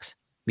running backs.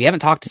 We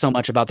haven't talked so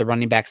much about the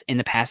running backs in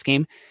the pass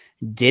game.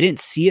 Didn't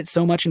see it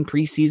so much in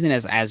preseason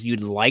as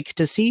you'd like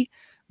to see,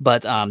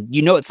 but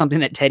it's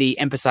something that Teddy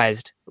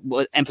emphasized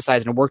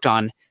and worked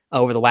on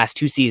over the last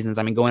 2 seasons.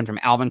 I mean, going from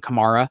Alvin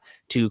Kamara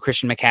to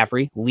Christian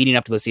McCaffrey leading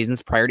up to those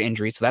seasons prior to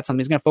injury. So that's something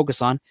he's going to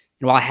focus on.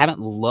 And while I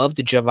haven't loved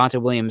the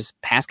Javonte Williams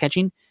pass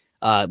catching,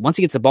 once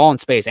he gets the ball in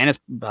space and his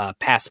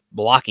pass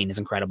blocking is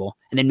incredible.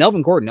 And then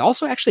Melvin Gordon,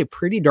 also actually a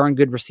pretty darn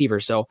good receiver.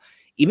 So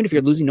even if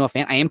you're losing Noah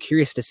Fant, I am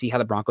curious to see how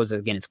the Broncos,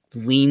 again, it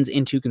leans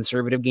into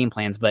conservative game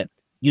plans, but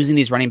using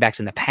these running backs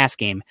in the pass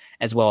game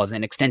as well as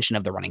an extension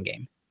of the running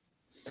game.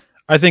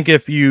 I think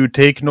if you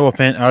take Noah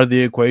Fant out of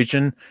the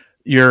equation,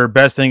 your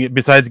best thing,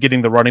 besides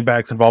getting the running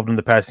backs involved in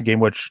the passing game,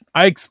 which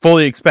I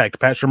fully expect,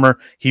 Pat Shurmur,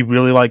 he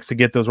really likes to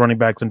get those running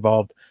backs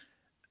involved.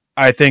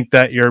 I think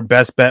that your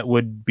best bet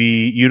would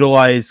be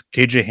utilize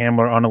KJ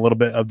Hamler on a little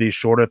bit of these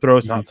shorter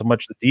throws, not so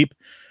much the deep.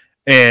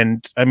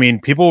 And I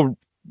mean, people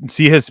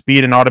see his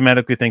speed and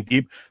automatically think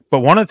deep, but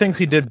one of the things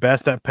he did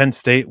best at Penn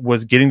State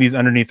was getting these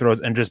underneath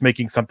throws and just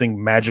making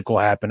something magical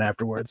happen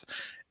afterwards.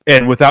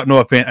 And without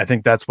Noah Fant, I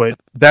think that's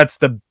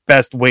the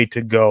best way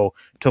to go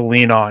to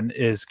lean on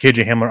is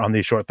KJ Hamler on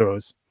these short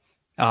throws.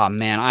 Oh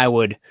man, I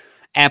would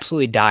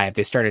absolutely die if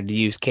they started to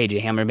use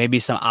KJ Hamler. Maybe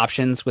some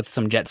options with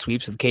some jet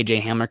sweeps with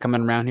KJ Hamler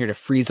coming around here to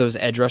freeze those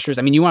edge rushers.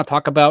 I mean, you want to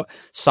talk about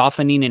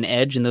softening an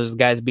edge and those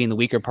guys being the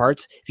weaker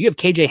parts. If you have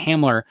KJ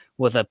Hamler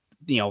with a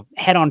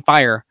head on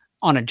fire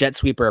on a jet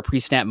sweep or a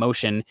pre-snap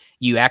motion,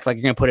 you act like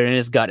you're going to put it in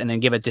his gut and then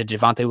give it to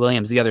Javonte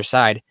Williams the other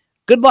side.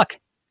 Good luck.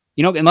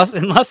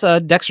 Unless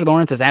Dexter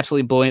Lawrence is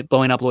absolutely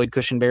blowing up Lloyd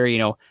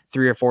Cushenberry,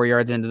 3 or 4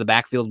 yards into the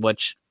backfield,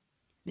 which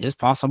is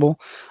possible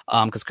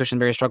because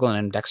Cushenberry is struggling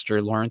and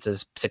Dexter Lawrence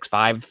is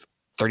 6'5",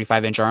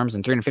 35-inch arms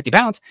and 350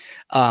 pounds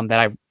that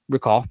I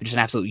recall, just an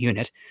absolute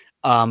unit.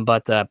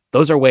 But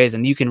those are ways,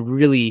 and you can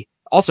really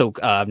also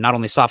not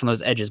only soften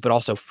those edges, but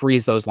also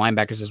freeze those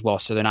linebackers as well,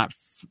 so they're not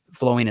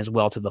flowing as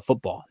well to the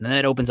football. And then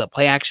it opens up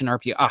play action,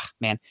 RPO. Ah,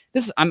 man,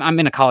 I'm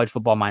in a college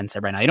football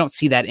mindset right now. You don't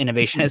see that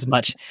innovation as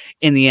much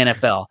in the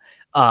NFL.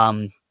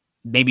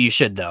 Maybe you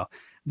should, though.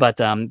 But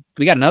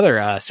we got another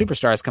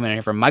superstars coming in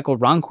here from Michael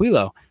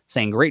Ronquillo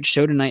saying, great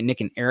show tonight, Nick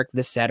and Eric,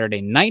 this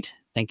Saturday night.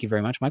 Thank you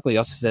very much, Michael. He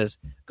also says,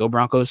 go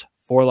Broncos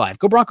for life.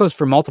 Go Broncos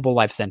for multiple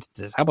life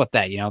sentences. How about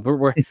that?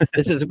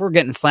 We're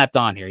getting slapped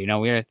on here.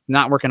 We're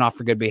not working off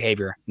for good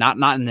behavior. Not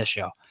in this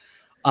show.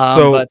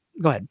 But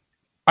go ahead.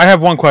 I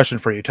have one question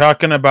for you.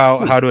 Talking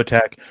about how to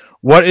attack,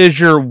 what is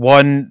your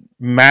one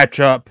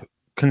matchup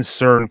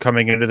concern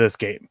coming into this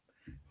game?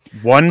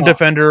 One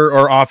defender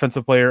or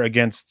offensive player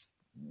against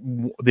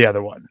the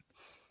other one?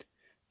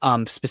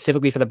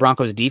 Specifically for the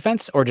Broncos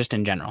defense or just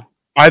in general?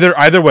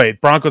 Either way,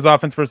 Broncos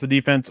offense versus the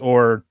defense,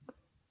 or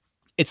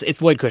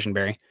it's Lloyd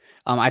Cushenberry.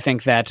 I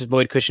think that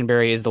Lloyd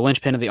Cushenberry is the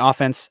linchpin of the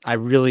offense. I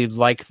really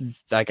like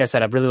I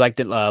said, I really liked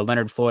it.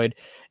 Leonard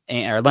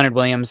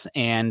Williams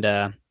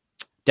and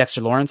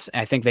Dexter Lawrence.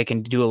 I think they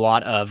can do a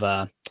lot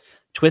of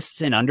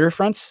twists and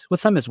underfronts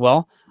with them as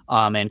well.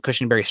 And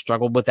Cushenberry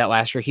struggled with that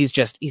last year.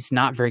 He's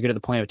not very good at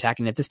the point of attack.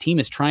 And if this team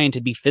is trying to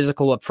be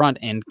physical up front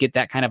and get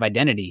that kind of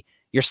identity,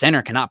 your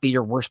center cannot be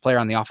your worst player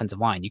on the offensive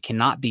line. You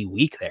cannot be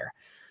weak there.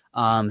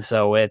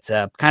 So it's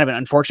kind of an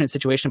unfortunate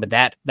situation, but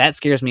that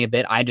scares me a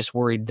bit. I just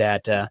worried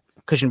that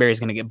Cushenberry is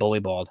going to get bully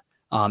balled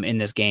in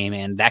this game,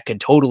 and that could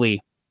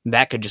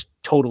just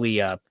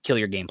totally kill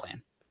your game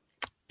plan.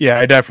 Yeah,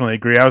 I definitely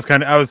agree. I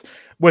was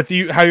with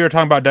you, how you were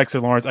talking about Dexter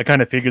Lawrence. I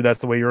kind of figured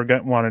that's the way you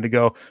were wanted to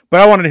go,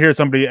 but I wanted to hear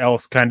somebody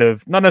else kind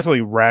of not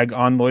necessarily rag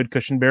on Lloyd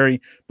Cushenberry,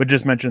 but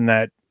just mention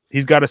that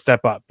he's got to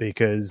step up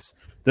because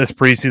this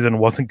preseason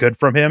wasn't good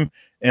from him,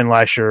 and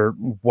last year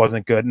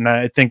wasn't good. And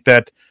I think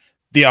that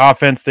the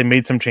offense, they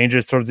made some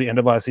changes towards the end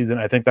of last season.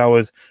 I think that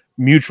was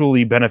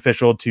mutually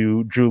beneficial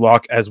to Drew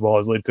Lock as well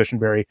as Lloyd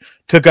Cushenberry.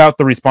 Took out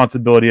the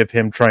responsibility of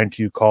him trying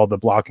to call the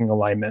blocking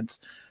alignments.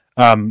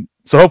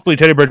 So hopefully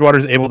Teddy Bridgewater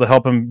is able to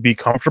help him be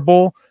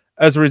comfortable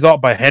as a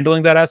result by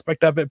handling that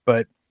aspect of it.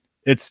 But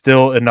it's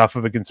still enough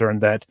of a concern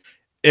that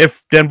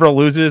if Denver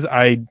loses,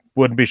 I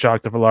wouldn't be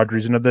shocked if a large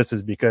reason of this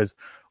is because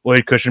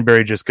Lloyd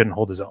Cushenberry just couldn't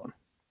hold his own.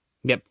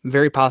 Yep,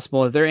 very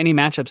possible. Are there any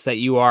matchups that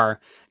you are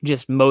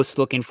just most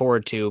looking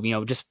forward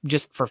to,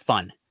 just for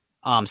fun?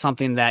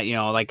 Something that,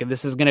 like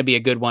this is going to be a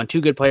good one, two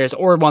good players,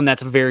 or one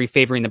that's very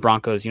favoring the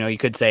Broncos. You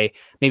could say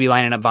maybe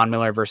lining up Von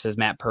Miller versus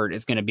Matt Pert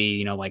is going to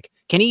be,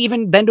 can he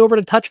even bend over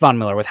to touch Von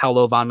Miller with how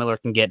low Von Miller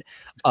can get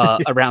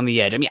around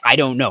the edge? I mean, I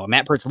don't know.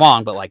 Matt Pert's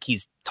long, but like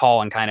he's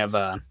tall and kind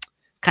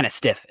of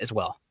stiff as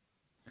well.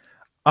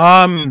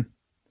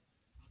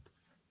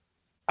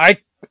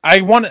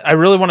 I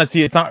really want to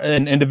see, it's not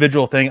an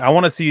individual thing. I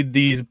want to see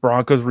these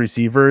Broncos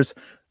receivers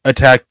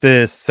attack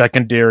the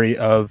secondary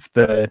of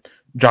the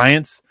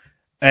Giants,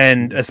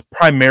 and as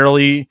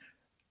primarily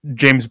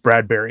James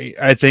Bradbury.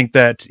 I think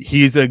that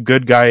he's a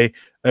good guy,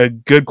 a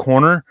good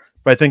corner,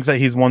 but I think that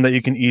he's one that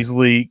you can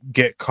easily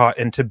get caught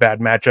into bad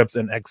matchups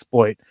and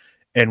exploit.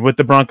 And with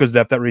the Broncos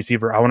depth at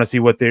receiver, I want to see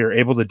what they're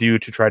able to do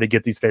to try to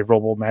get these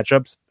favorable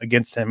matchups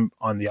against him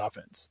on the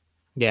offense.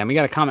 Yeah, and we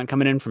got a comment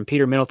coming in from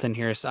Peter Middleton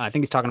here. So I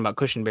think he's talking about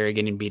Cushenberry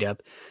getting beat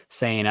up,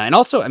 saying, and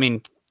also, I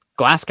mean,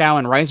 Glasgow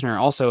and Reisner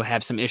also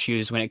have some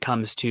issues when it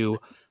comes to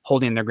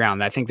holding their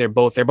ground. I think they're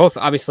both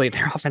obviously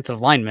they're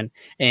offensive linemen,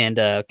 and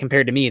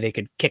compared to me, they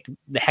could kick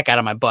the heck out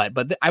of my butt.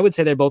 But I would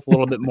say they're both a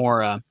little bit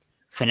more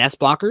finesse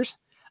blockers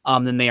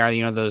than they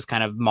are, those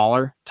kind of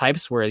mauler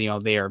types where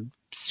they are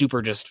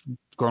super just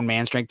grown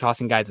man strength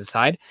tossing guys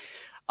aside.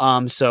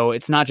 So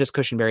it's not just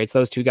Cushenberry, it's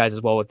those two guys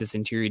as well with this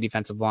interior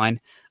defensive line.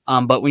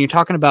 But when you're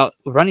talking about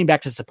running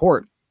back to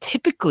support,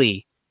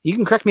 typically, you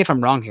can correct me if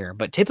I'm wrong here,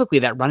 but typically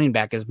that running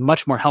back is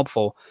much more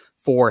helpful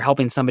for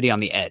helping somebody on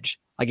the edge.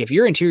 Like if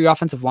your interior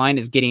offensive line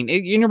is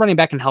your running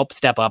back can help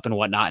step up and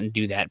whatnot and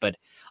do that. But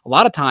a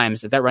lot of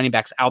times if that running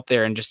back's out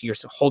there and just you're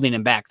holding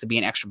him back to be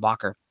an extra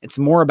blocker, it's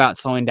more about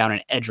slowing down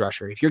an edge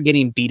rusher. If you're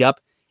getting beat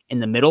up in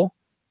the middle,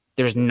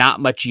 there's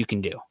not much you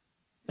can do.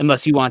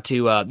 Unless you want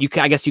to, I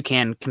guess you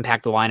can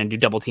compact the line and do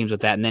double teams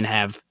with that and then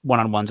have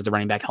one-on-ones with the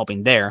running back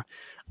helping there.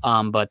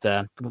 But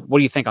what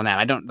do you think on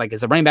that?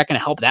 Is the running back going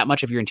to help that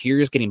much if your interior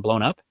is getting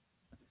blown up?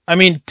 I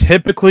mean,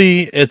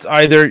 typically it's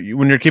either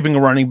when you're keeping a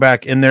running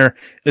back in there,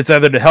 it's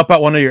either to help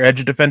out one of your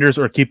edge defenders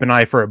or keep an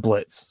eye for a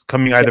blitz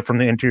coming either from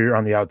the interior or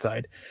on the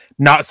outside.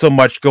 Not so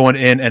much going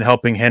in and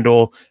helping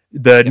handle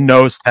the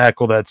nose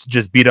tackle that's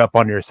just beat up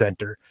on your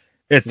center.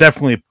 It's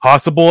definitely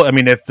possible. I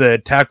mean, if the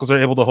tackles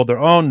are able to hold their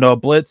own, no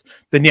blitz,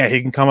 then yeah,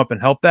 he can come up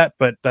and help that.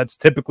 But that's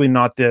typically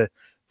not the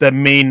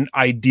main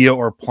idea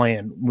or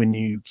plan when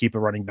you keep a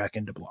running back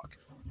into block.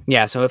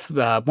 Yeah, so if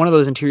one of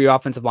those interior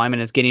offensive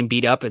linemen is getting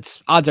beat up,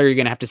 it's odds are you're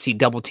going to have to see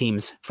double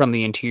teams from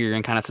the interior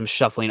and kind of some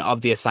shuffling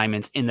of the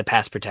assignments in the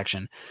pass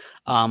protection.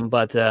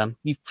 But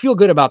you feel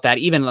good about that,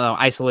 even though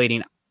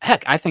isolating.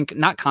 Heck, I think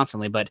not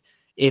constantly, but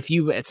if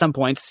you at some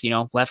points,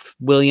 left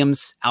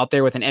Williams out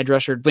there with an edge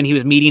rusher when he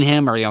was meeting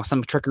him, or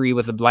some trickery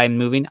with the line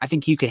moving, I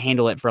think you could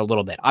handle it for a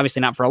little bit. Obviously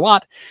not for a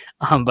lot,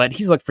 but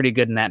he's looked pretty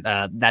good in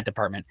that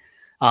department.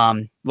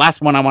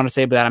 Last one I want to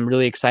say, but that I'm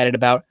really excited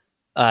about,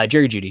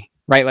 Jerry Jeudy.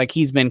 Right, like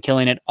he's been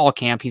killing it all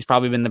camp. He's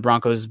probably been the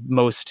Broncos'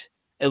 most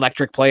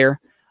electric player,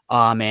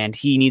 and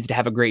he needs to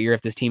have a great year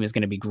if this team is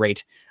going to be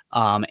great.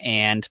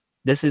 And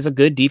this is a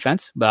good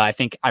defense, but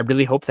I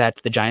really hope that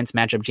the Giants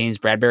match up James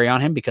Bradberry on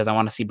him because I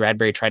want to see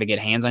Bradberry try to get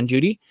hands on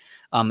Jeudy.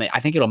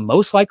 I think it'll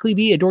most likely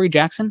be Adoree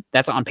Jackson.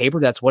 That's on paper.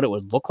 That's what it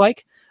would look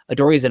like.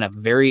 Adoree is a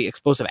very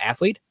explosive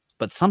athlete,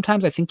 but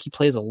sometimes I think he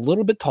plays a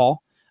little bit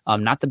tall.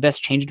 Not the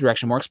best change of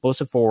direction, more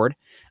explosive forward.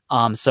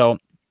 So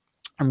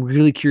I'm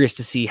really curious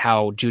to see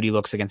how Jeudy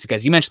looks against you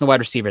guys. You mentioned the wide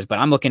receivers, but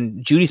I'm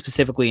looking Jeudy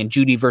specifically and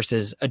Jeudy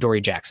versus Adoree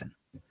Jackson.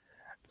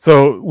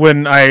 So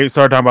when I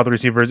started talking about the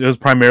receivers, it was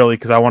primarily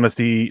because I want to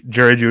see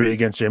Jerry Jeudy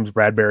against James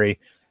Bradberry.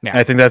 Yeah.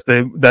 I think that's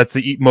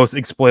the most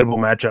exploitable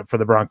matchup for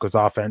the Broncos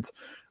offense.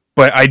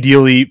 But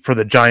ideally for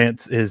the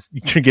Giants is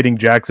getting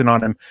Jackson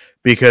on him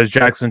because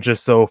Jackson's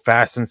just so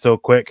fast and so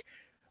quick.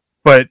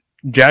 But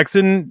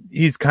Jackson,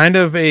 he's kind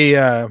of a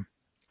I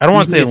don't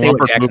want to say a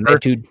lumber Jackson.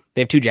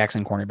 They have two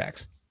Jackson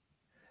cornerbacks.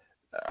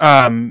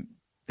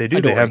 They do.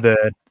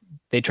 Adoree.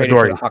 They traded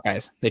Adoree. for the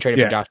Hawkeyes. They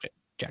traded for Josh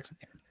Jackson.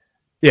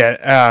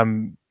 Yeah.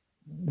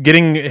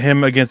 Getting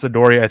him against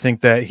Adoree, I think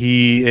that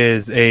he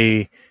is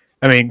very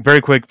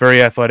quick,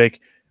 very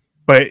athletic,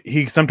 but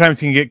he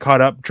sometimes can get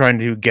caught up trying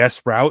to guess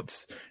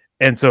routes.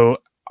 And so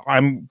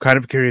I'm kind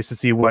of curious to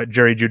see what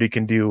Jerry Jeudy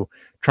can do,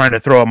 trying to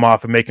throw him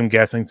off and make him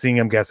guessing, seeing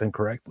him guessing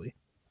correctly.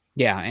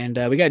 Yeah, and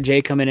we got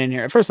Jay coming in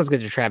here. First, let's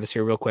get to Travis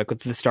here real quick with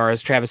the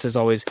Stars. Travis is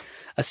always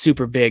a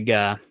super big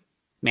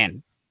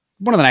man,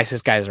 one of the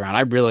nicest guys around.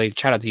 I really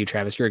shout out to you,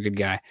 Travis. You're a good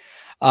guy.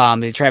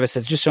 Travis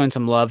says, just showing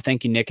some love.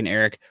 Thank you, Nick and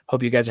Eric.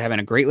 Hope you guys are having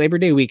a great Labor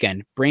Day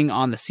weekend. Bring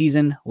on the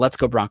season. Let's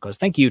go Broncos.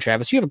 Thank you,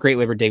 Travis. You have a great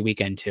Labor Day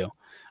weekend too.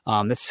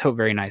 That's so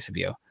very nice of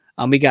you.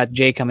 We got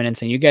Jay coming in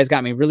saying, you guys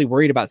got me really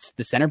worried about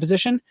the center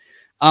position.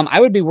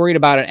 I would be worried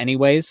about it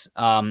anyways,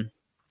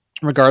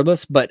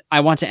 regardless, but I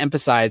want to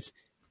emphasize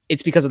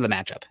it's because of the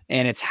matchup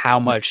and it's how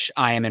much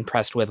I am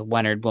impressed with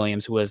Leonard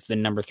Williams, who was the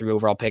number 3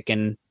 overall pick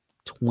in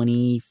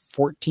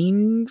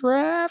 2015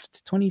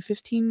 draft.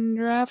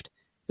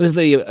 It was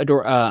the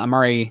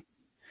Amari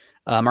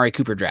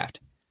Cooper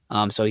draft.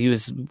 So he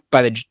was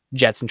by the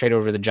Jets and traded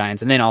over to the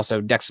Giants, and then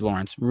also Dexter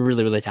Lawrence,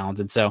 really, really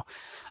talented. So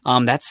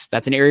that's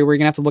an area where you're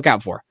gonna have to look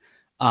out for.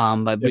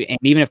 And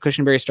even if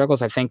Cushenberry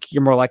struggles, I think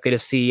you're more likely to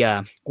see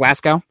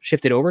Glasgow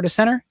shifted over to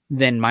center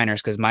than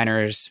Miners, because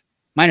Miners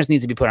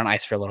needs to be put on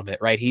ice for a little bit,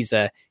 right? He's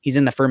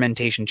in the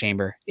fermentation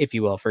chamber, if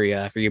you will, for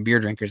your beer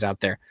drinkers out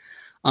there.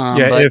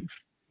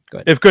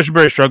 If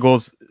Cushenberry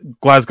struggles,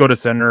 Glasgow to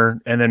center,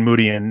 and then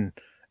Moody in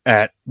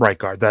at right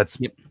guard. That's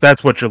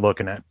what you're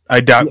looking at.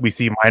 I doubt we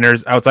see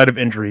Miners outside of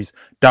injuries.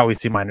 Doubt we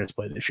see Miners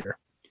play this year.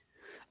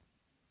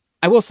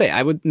 I will say,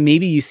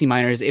 maybe you see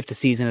Miners if the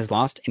season is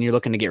lost and you're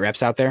looking to get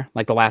reps out there,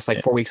 like the last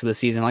 4 weeks of the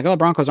season. Like, the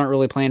Broncos aren't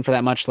really playing for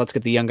that much. Let's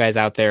get the young guys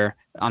out there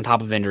on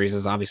top of injuries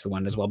is obviously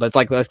one as well. But it's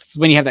like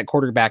when you have that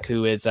quarterback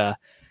who is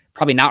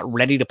probably not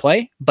ready to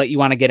play, but you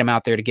want to get him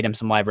out there to get him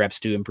some live reps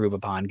to improve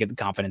upon, get the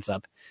confidence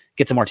up,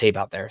 get some more tape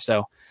out there.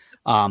 So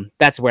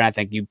that's where I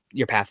think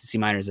your path to see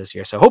Miners this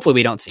year. So hopefully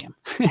we don't see him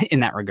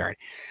in that regard.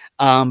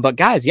 But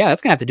guys,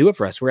 that's gonna have to do it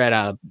for us. We're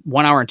at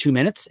 1 hour and 2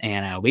 minutes,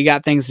 and we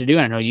got things to do,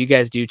 and I know you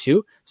guys do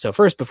too. So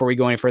first, before we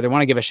go any further, I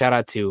want to give a shout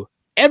out to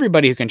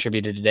everybody who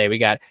contributed today. We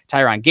got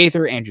Tyron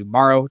Gaither, Andrew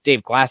Morrow,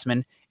 Dave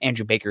Glassman,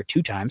 Andrew Baker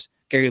 2 times,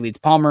 Gary Leeds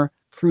Palmer,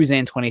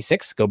 Cruzan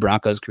 26, go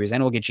Broncos, Cruzan,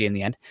 we'll get you in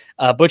the end.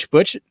 Butch,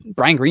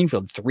 Brian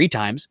Greenfield 3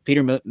 times,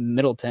 Peter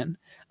Middleton,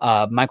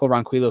 Michael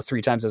Ronquillo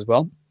 3 times as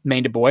well,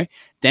 Maine DeBoy,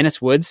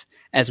 Dennis Woods,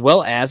 as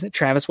well as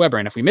Travis Weber.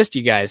 And if we missed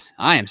you guys,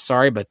 I am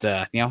sorry, but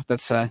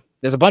that's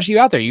there's a bunch of you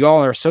out there. You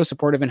all are so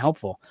supportive and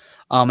helpful.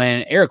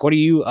 And Eric, what are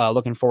you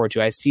looking forward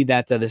to? I see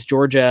that this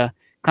Georgia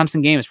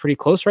Clemson game is pretty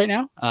close right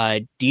now.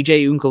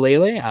 DJ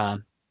Ukulele,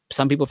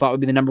 some people thought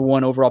would be the number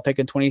 1 overall pick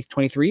in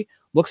 2023.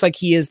 Looks like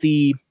he is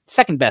the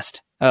second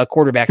best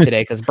quarterback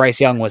today because Bryce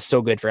Young was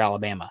so good for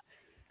Alabama.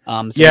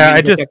 I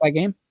just check that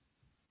game.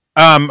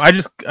 I'm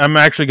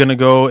actually going to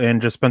go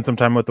and just spend some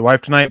time with the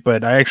wife tonight,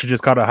 but I actually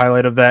just caught a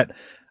highlight of that.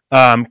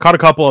 Caught a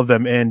couple of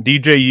them, and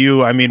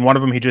DJU, one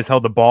of them, he just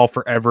held the ball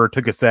forever,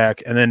 took a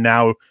sack, and then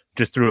now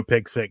just threw a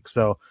pick 6.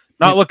 So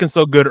not looking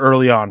so good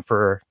early on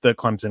for the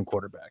Clemson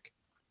quarterback.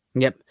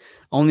 Yep.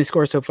 Only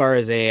score so far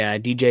is a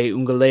DJ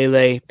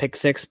Ungalele pick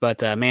 6,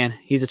 but man,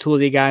 he's a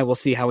toolsy guy. We'll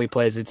see how he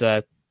plays. It's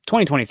a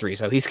 2023,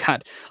 so he's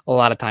got a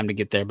lot of time to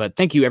get there. But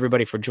thank you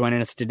everybody for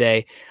joining us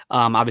today.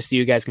 Obviously,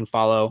 you guys can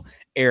follow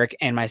Eric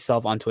and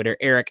myself on Twitter.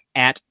 Eric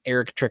at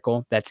Eric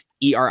Trickle. That's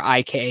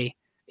ERICKTRICKEL.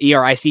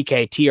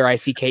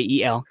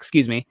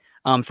 Excuse me.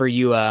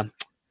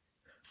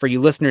 For you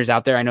listeners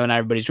out there, I know not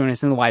everybody's joining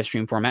us in the live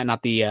stream format,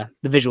 not the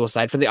visual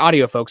side. For the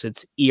audio folks,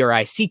 it's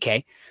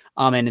ERICK.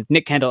 And it's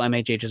Nick Kendall,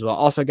 MHH as well.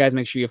 Also, guys,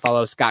 make sure you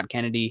follow Scott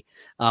Kennedy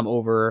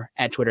over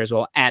at Twitter as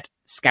well, at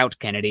Scout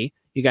Kennedy.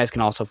 You guys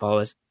can also follow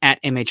us at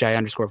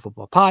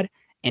MHI_football pod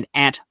and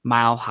at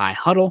Mile High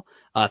Huddle.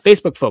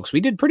 Facebook, folks,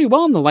 we did pretty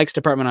well in the likes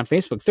department on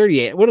Facebook,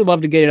 38. Would have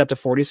loved to get it up to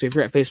 40. So if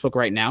you're at Facebook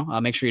right now,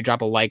 make sure you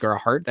drop a like or a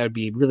heart. That would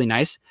be really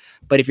nice.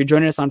 But if you're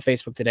joining us on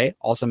Facebook today,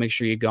 also make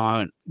sure you go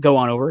on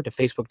over to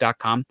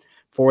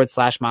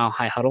facebook.com/Mile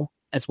High Huddle,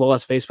 as well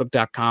as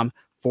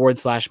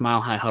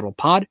facebook.com/Mile High Huddle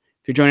pod.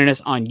 If you're joining us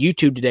on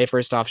YouTube today,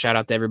 first off, shout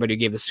out to everybody who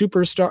gave the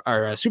super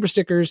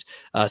stickers,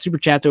 super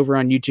chats over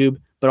on YouTube.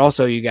 But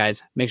also, you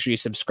guys, make sure you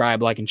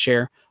subscribe, like, and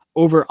share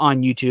over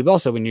on YouTube.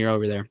 Also, when you're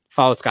over there,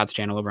 follow Scott's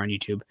channel over on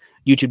YouTube,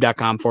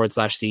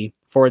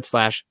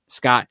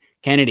 youtube.com/C/Scott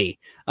Kennedy.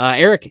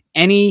 Eric,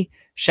 any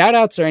shout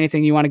outs or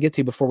anything you want to get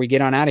to before we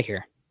get on out of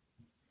here?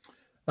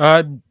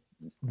 No,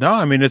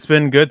 I mean, it's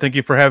been good. Thank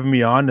you for having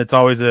me on. It's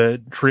always a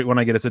treat when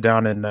I get to sit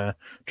down and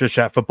just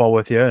chat football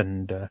with you.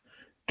 And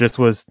just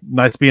was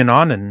nice being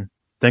on. And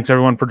thanks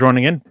everyone for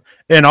joining in.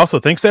 And also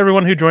thanks to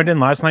everyone who joined in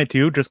last night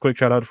too. Just quick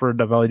shout out for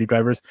Dove Valley Deep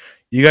Divers.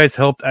 You guys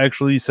helped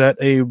actually set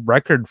a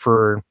record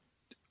for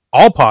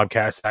all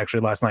podcasts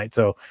actually last night.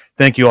 So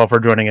thank you all for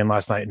joining in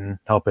last night and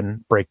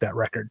helping break that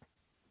record.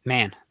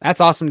 Man,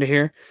 that's awesome to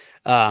hear.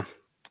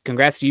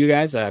 Congrats to you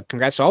guys.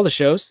 Congrats to all the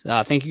shows.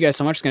 Thank you guys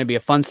so much. It's going to be a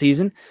fun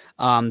season.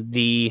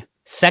 The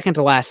second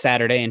to last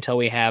Saturday until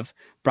we have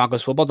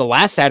Broncos football, the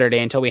last Saturday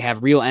until we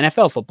have real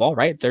NFL football,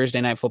 right? Thursday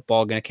night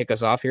football going to kick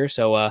us off here.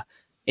 So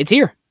it's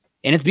here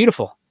and it's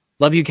beautiful.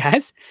 Love you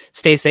guys.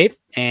 Stay safe.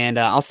 And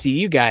I'll see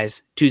you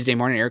guys Tuesday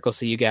morning. Eric will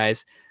see you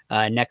guys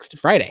next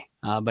Friday.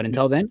 But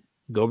until then,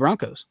 go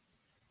Broncos.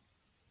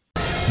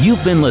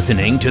 You've been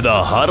listening to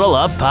the Huddle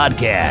Up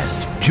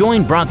Podcast.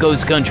 Join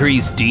Broncos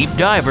Country's deep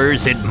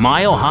divers at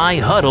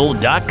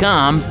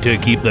milehighhuddle.com to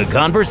keep the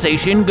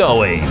conversation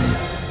going.